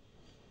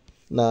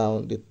 Now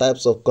the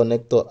types of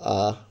connector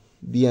are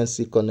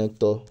BNC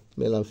connector,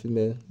 male and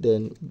female,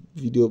 then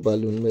video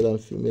balloon, male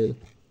and female,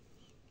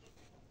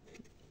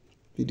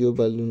 video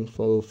balloon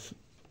for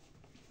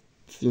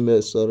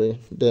female,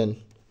 then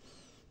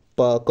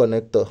power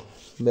connector,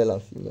 male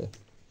and female.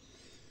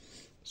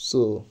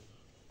 So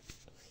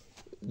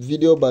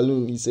video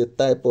balloon is a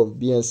type of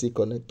BNC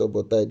connector,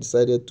 but I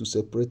decided to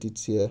separate it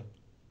here.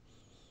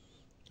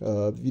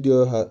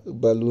 Video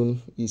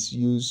balloon is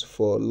used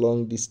for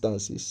long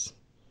distances.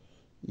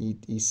 It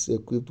is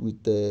equipped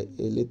with a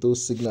little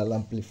signal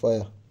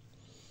amplifier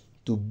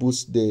to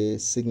boost the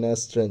signal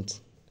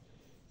strength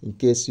in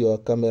case your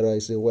camera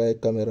is a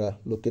wide camera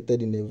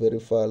located in a very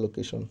far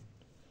location.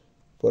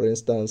 For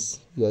instance,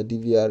 your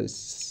DVR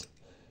is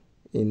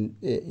in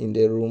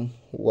the room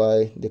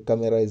while the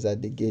camera is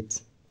at the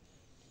gate.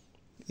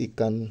 It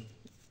can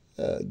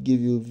give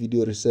you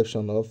video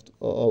reception of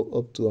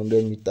up to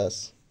 100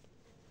 meters.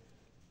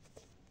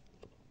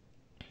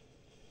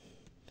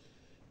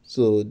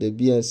 So the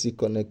BNC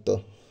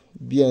connector.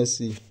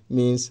 BNC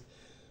means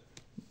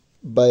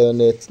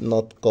bayonet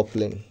not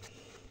coupling.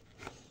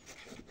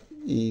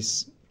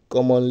 Is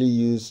commonly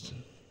used.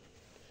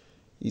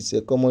 It's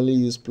a commonly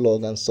used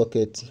plug and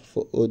socket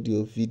for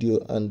audio, video,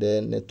 and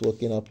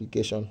networking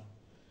application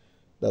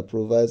that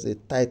provides a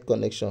tight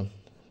connection.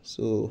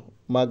 So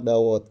mark that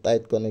word,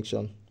 tight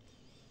connection.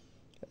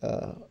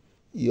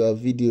 Your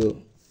video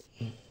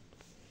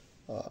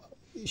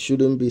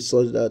shouldn't be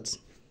such that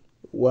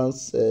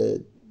once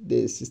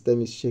the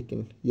system is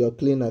shaking, your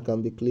cleaner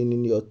can be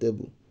cleaning your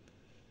table.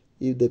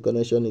 If the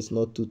connection is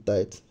not too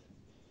tight,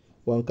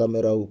 one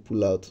camera will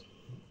pull out.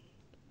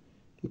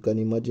 You can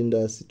imagine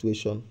that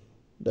situation,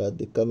 that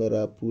the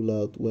camera pull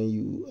out when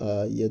you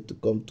are yet to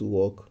come to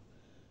work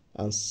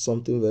and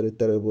something very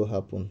terrible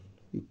happen.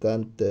 You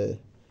can't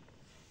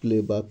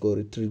play back or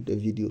retrieve the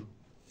video.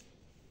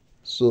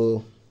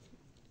 So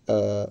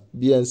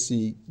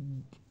BNC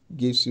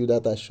gives you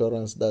that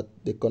assurance that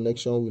the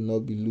connection will not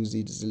be lost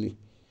easily,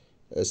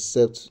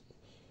 except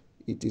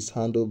it is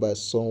handled by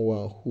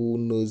someone who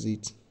knows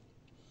it.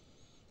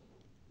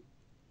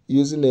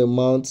 Using a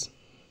mount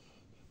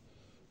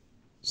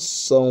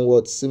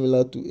somewhat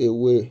similar to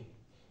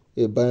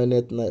a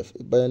bayonet knife.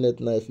 A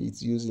bayonet knife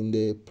is used in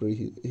the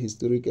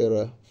prehistoric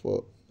era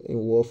in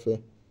warfare,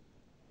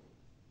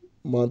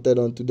 mounted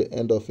onto the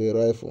end of a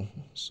rifle.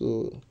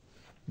 So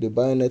the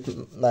bayonet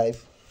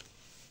knife,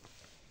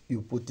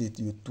 you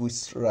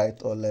twist right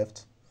or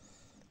left,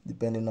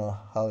 depending on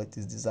how it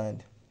is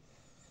designed.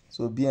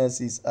 So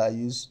BNCs are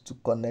used to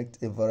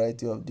connect a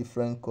variety of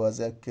different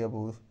coaxial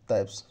cable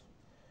types.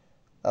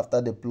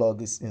 After the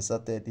plug is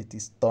inserted, it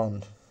is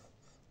turned,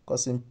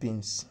 causing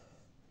pins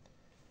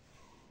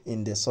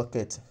in the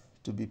socket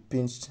to be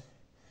pinched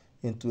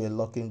into a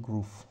locking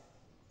groove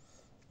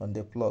on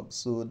the plug.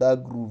 So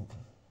that groove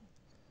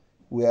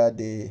where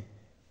the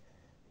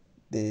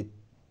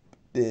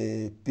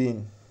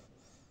pin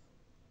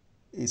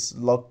is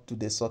locked to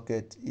the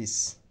socket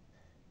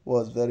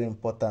was very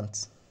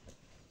important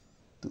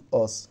to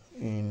us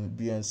in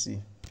BNC.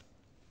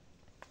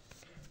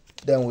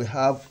 Then we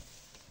have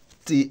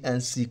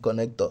TNC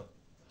connector.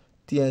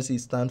 TNC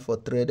stands for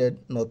threaded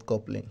not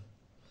coupling.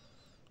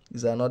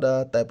 It's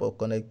another type of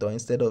connector.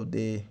 Instead of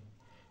the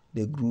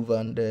groove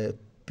and the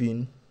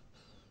pin,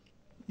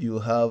 you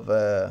have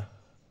a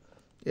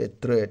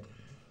thread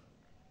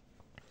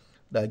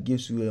that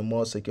gives you a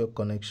more secure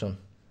connection.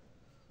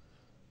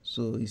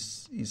 So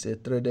it's a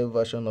threaded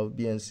version of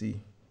BNC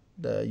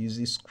that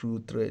uses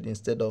screw thread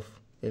instead of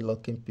a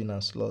locking pin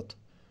and slot.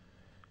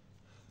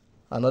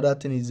 Another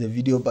thing is a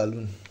video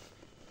balloon.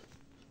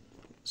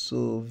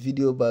 So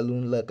video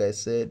balloon, like I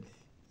said,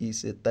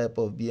 is a type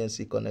of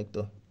BNC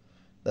connector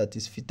that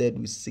is fitted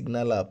with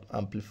signal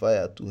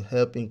amplifier to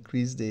help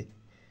increase the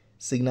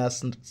signal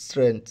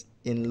strength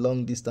in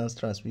long distance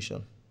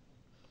transmission.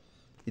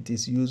 It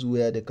is used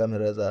where the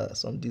cameras are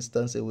some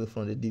distance away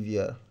from the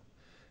DVR.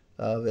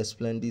 I have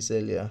explained this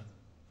earlier.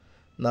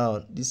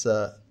 Now these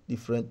are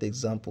different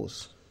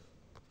examples.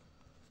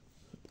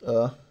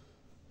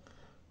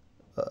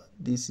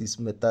 This is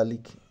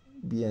metallic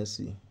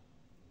BNC.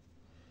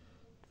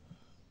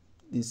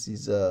 This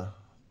is a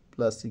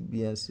plastic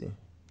BNC.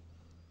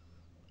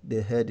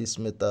 The head is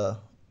metal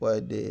while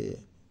the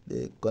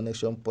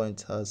connection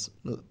point has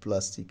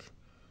plastic.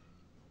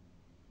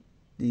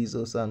 This is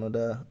also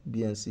another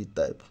BNC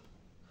type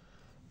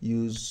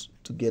used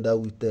together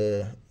with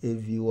the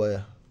AV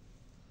wire.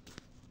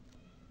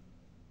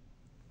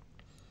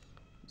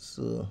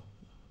 So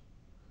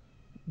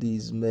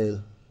this is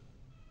male,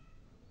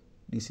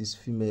 this is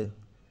female,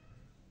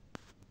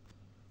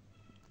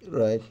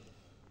 right?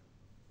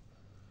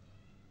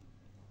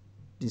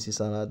 This is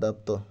an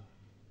adapter.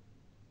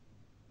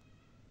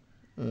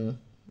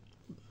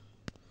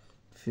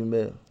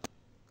 Female.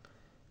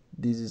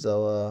 This is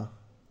our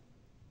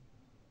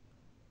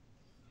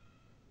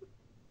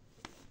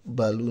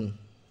balloon,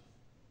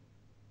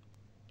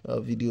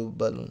 our video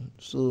balloon.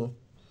 So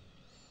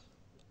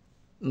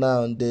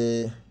now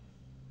the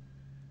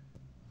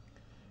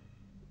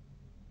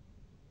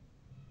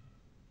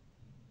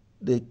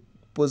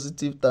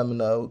positive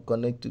terminal will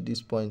connect to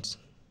this point,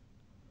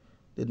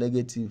 the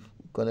negative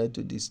will connect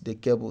to this, the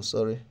cable,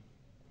 sorry.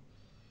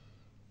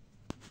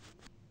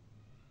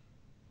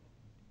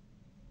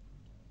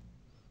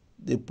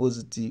 The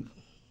positive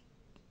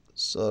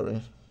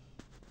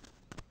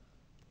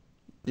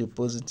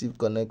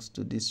connects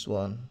to this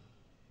one,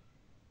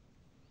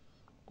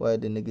 while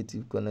the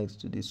negative connects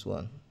to this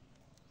one,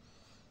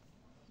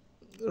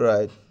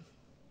 right?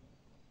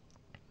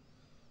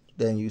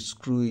 Then you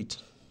screw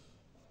it.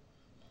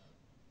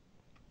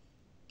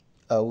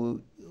 I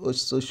will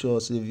also show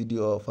us a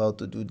video of how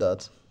to do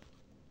that.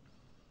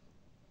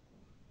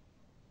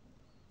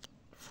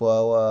 For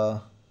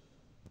our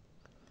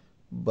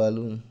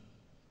balloon,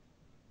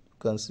 you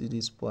can see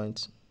this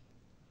point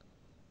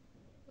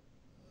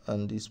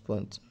and this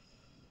point.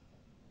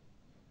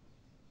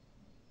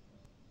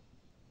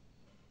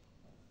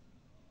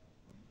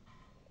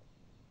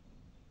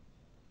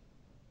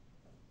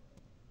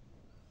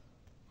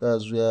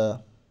 That's where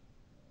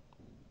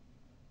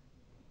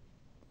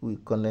we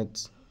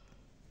connect.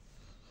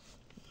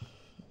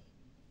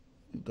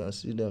 You can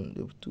see them,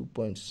 the 2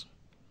 points.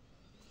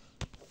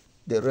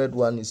 The red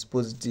one is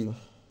positive,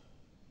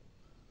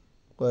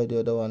 while the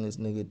other one is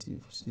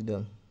negative. See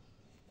them,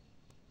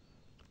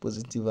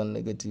 positive and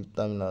negative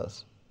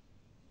terminals.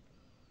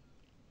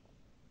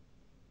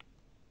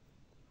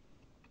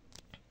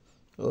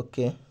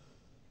 Okay,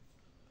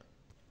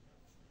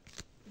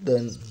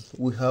 then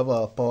we have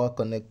our power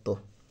connector.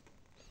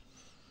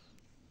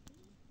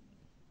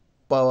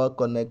 Power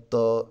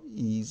connector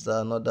is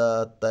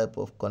another type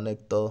of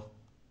connector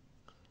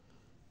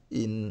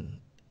in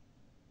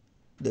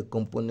the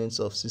components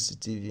of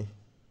CCTV.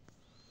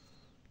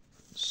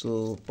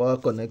 So power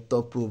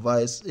connector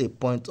provides a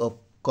point of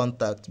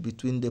contact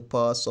between the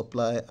power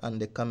supply and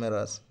the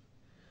cameras.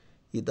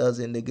 It has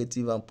a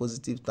negative and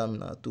positive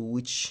terminal to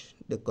which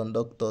the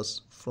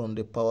conductors from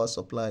the power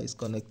supply is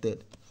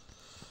connected.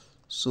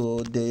 So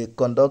the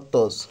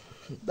conductors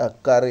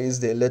that carries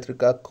the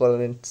electrical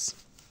current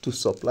to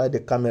supply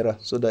the camera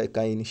so that it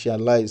can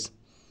initialize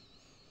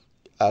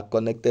are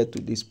connected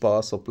to this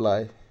power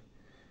supply,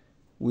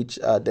 which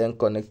are then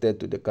connected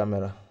to the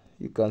camera.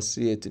 You can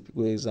see a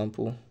typical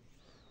example.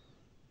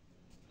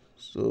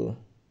 So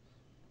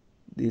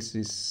this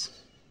is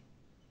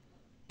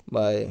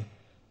my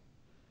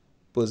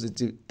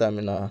positive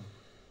terminal,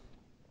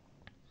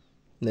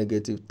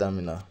 negative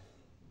terminal,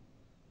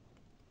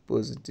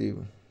 positive,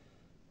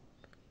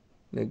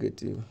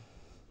 negative.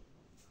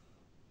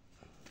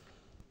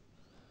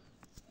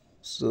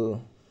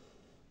 So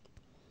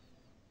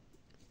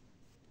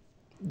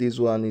this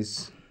one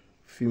is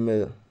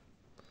female,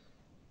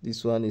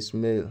 this one is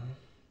male.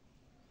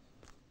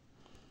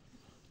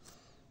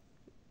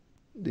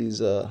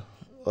 These are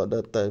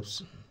other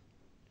types, you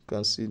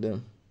can see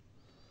them.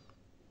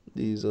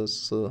 This is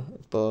also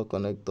a power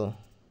connector.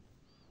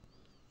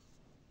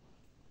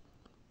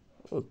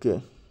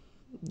 Okay,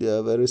 they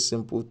are very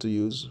simple to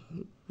use,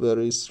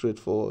 very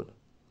straightforward.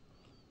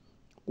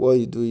 What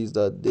you do is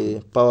that the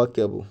power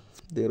cable,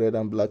 the red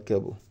and black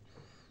cable,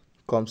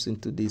 comes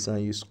into this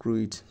and you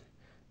screw it.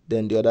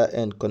 Then the other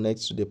end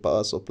connects to the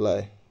power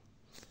supply.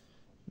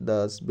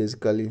 That's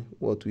basically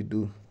what we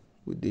do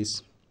with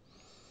this.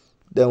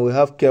 Then we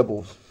have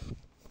cable.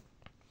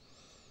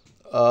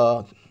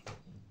 What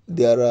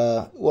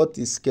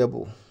is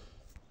cable?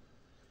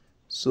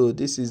 So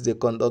this is the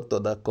conductor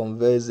that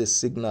conveys the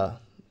signal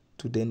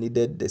to the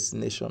needed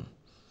destination.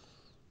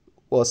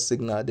 What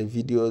signal? The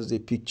videos, the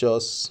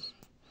pictures,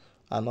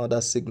 and other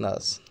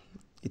signals.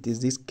 It is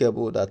this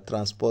cable that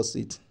transports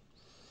it.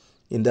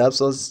 In the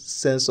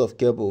absence of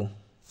cable,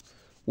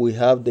 we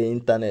have the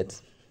internet.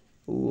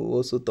 We will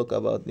also talk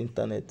about the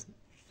internet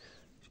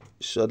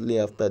shortly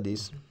after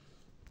this.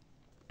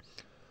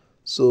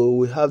 So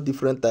we have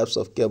different types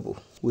of cable.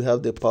 We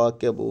have the power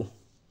cable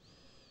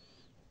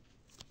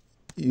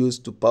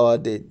used to power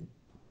the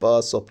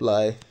power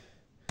supply,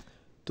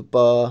 to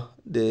power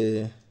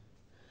the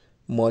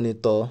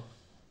monitor,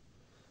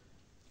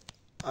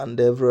 and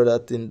every other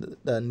thing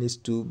that needs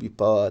to be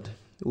powered.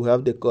 We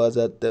have the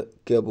coaxial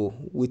cable,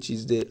 which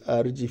is the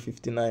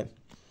RG59.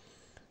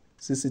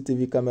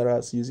 CCTV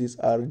cameras uses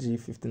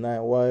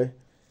RG59, while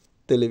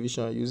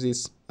television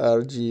uses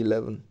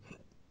RG11.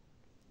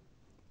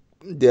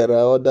 There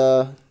are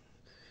other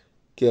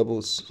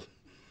cables,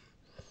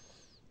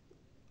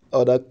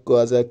 other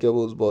coaxial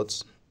cables,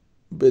 but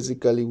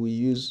basically we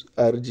use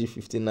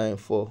RG59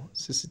 for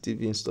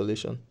CCTV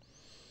installation.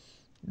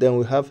 Then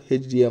we have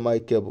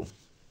HDMI cable.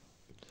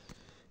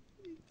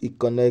 It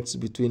connects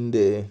between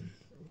the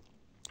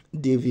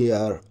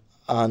DVR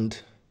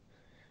and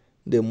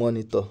the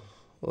monitor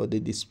or the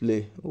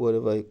display,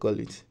 whatever you call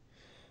it.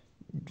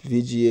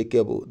 VGA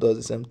cable does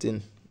the same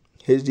thing.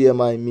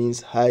 HDMI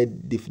means high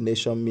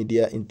definition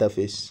media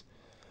interface.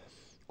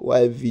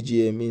 while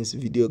VGA means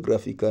video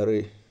graphic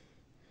array.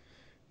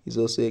 It's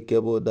also a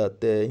cable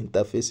that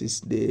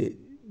interfaces the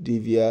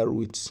DVR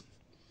with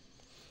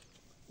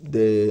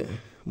the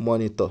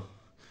monitor.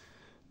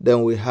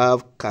 Then we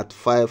have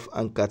Cat5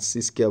 and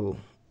Cat6 cable.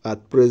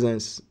 At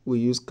present, we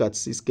use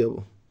Cat6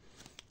 cable.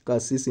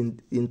 Cat6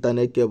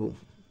 internet cable.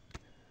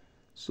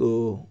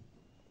 So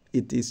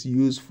it is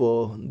used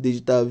for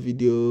digital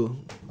video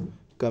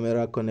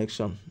camera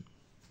connection.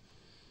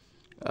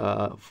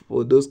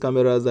 For those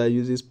cameras that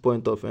uses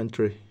point of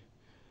entry,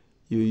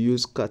 you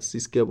use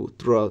Cat6 cable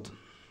throughout.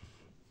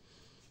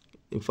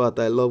 In fact,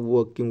 I love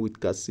working with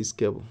Cat6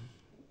 cable.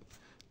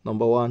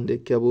 Number one, the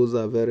cables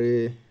are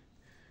very,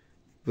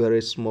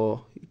 very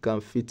small. You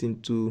can fit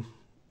into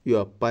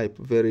your pipe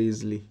very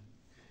easily.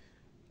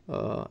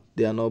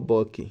 They are not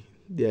bulky.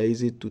 They are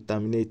easy to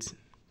terminate.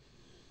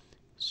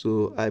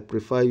 So I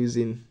prefer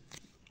using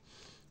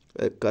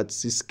a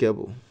Cat6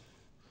 cable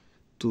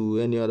to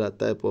any other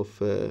type of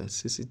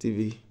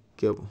CCTV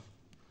cable.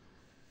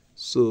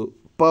 So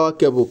power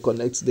cable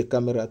connects the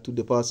camera to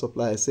the power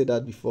supply. I said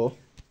that before.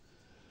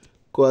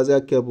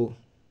 Coaxial cable,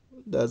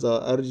 that's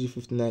our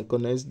RG59,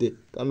 connects the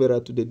camera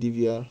to the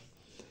DVR.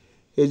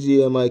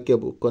 HDMI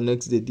cable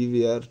connects the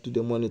DVR to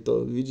the monitor.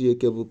 VGA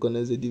cable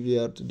connects the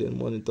DVR to the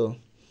monitor.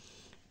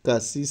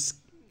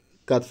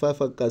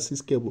 Cat5 and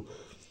Cat6 cable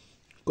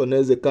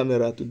connects the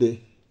camera to the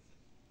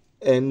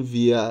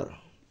NVR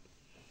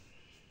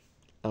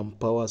and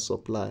power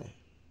supply.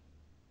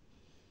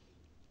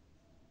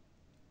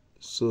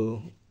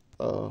 So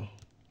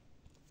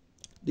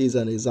this is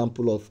an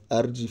example of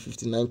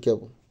RG59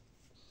 cable.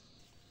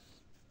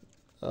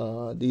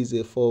 This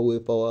is a 4-way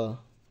power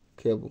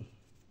cable.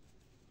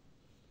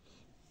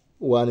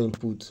 1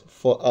 input,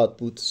 4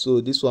 output.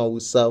 So this one will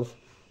serve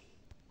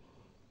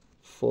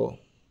for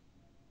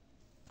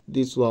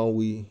this one.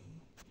 We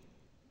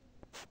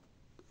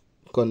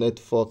connect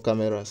 4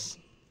 cameras.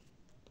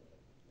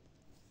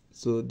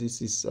 So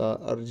this is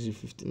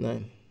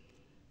RG59.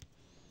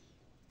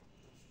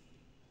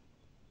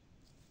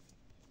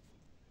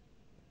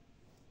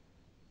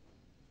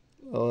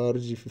 Our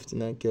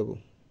RG59 cable,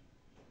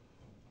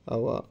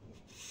 our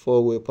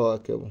 4-way power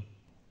cable.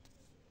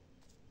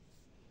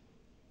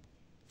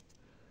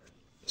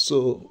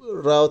 So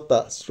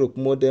router stroke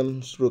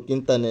modem stroke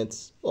internet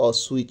or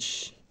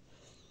switch.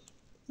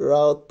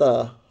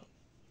 Router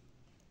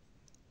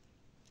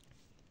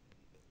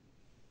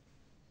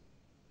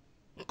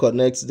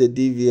connects the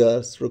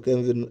DVR stroke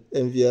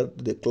NVR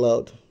to the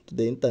cloud, to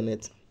the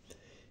internet.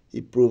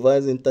 It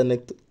provides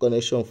internet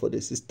connection for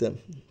the system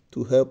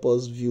to help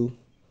us view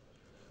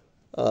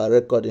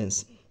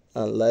recordings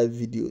and live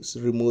videos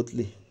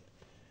remotely.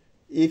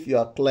 If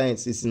your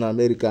client is in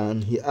America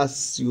and he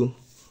asks you,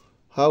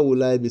 how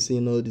will I be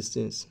seeing all these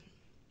things?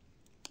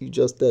 You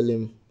just tell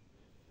him,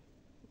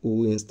 we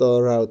will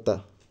install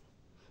router,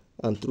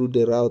 and through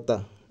the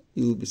router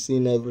you will be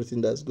seeing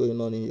everything that's going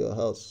on in your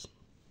house.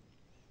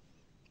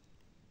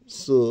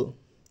 So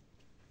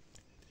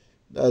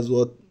that's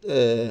what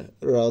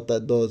router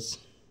does.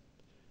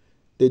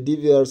 The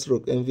DVR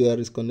stroke NVR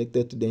is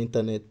connected to the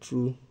internet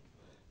through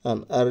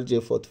an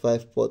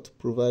RJ45 port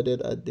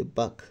provided at the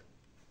back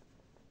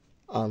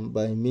and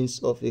by means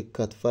of a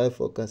Cat5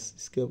 or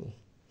Cat6 cable.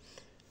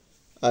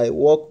 I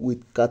worked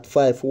with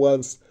Cat5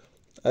 once.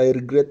 I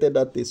regretted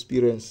that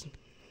experience.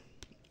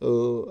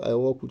 I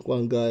worked with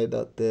one guy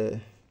that the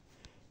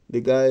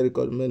guy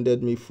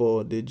recommended me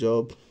for the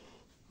job,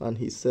 and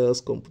he sells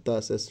computer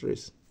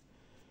accessories.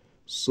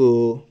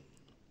 So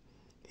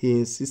he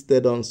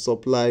insisted on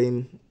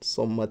supplying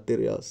some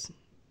materials.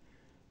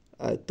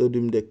 I told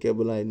him the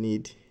cable I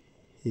need.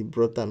 He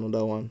brought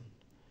another one,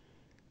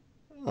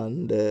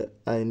 and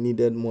I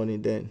needed money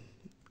then.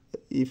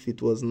 If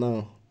it was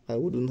now, I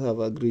wouldn't have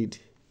agreed,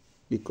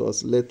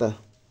 because later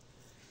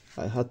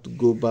I had to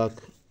go back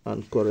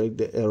and correct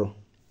the error.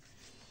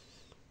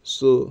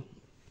 So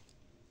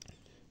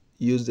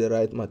use the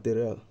right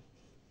material.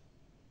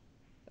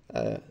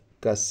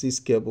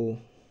 Cat6 cable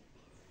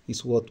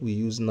is what we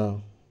use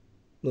now,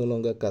 no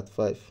longer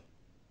Cat5.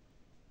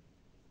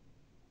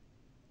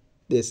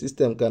 The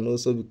system can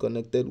also be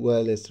connected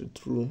wirelessly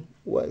through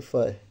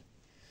Wi-Fi.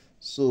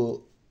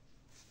 So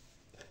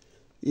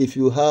if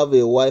you have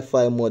a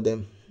Wi-Fi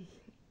modem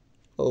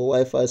or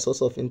Wi-Fi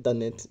source of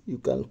internet, you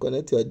can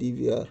connect your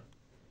DVR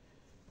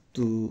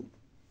to,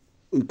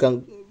 you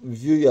can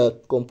view your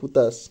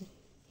computers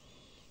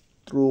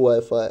through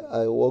Wi-Fi.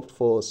 I worked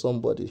for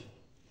somebody,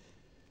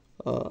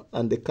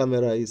 and the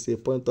camera is a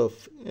point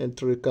of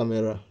entry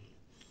camera.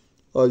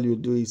 All you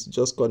do is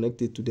just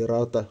connect it to the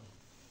router.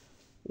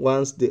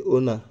 Once the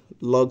owner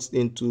logs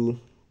into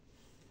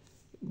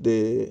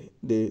the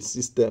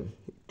system,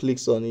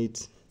 clicks on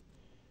it,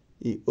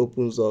 it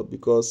opens up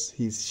because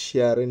he's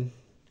sharing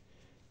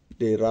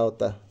the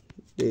router.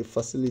 The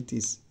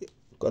facilities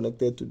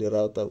connected to the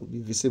router will be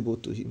visible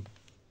to him.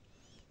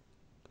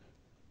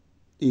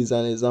 This is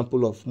an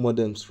example of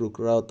modem stroke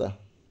router.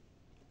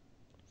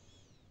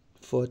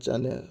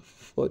 4-channel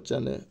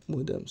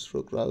modem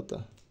stroke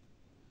router.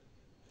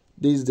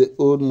 This is the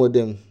old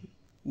modem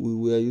we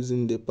were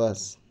using in the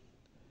past.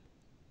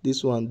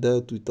 This one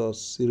dealt with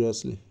us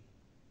seriously.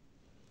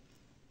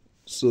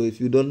 So if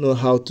you don't know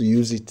how to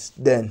use it,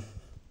 then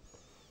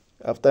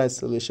after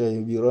installation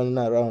you'll be running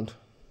around,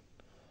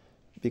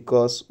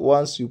 because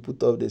once you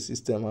put off the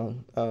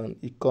system and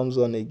it comes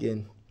on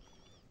again,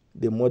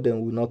 the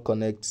modem will not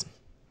connect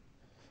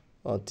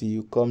until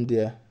you come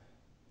there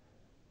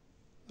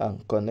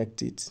and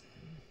connect it.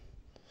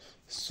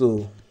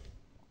 So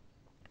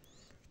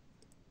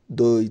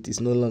though it is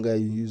no longer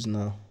in use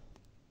now,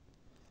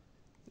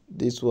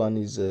 this one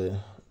is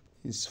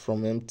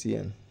from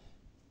MTN.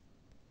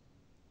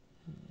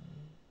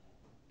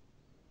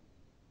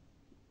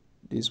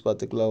 This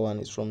particular one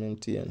is from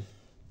MTN.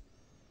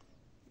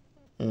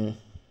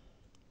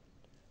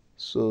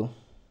 So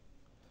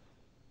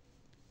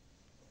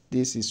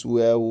this is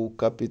where we'll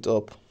cap it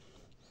up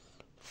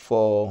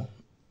for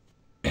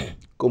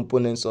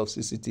components of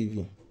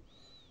CCTV.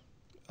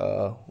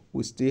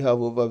 We still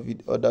have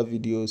other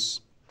videos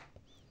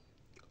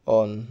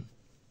on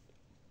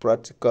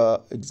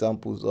practical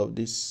examples of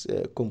these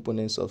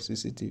components of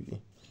CCTV.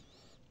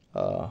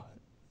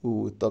 We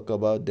will talk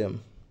about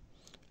them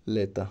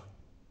later.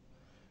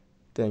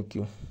 Thank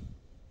you.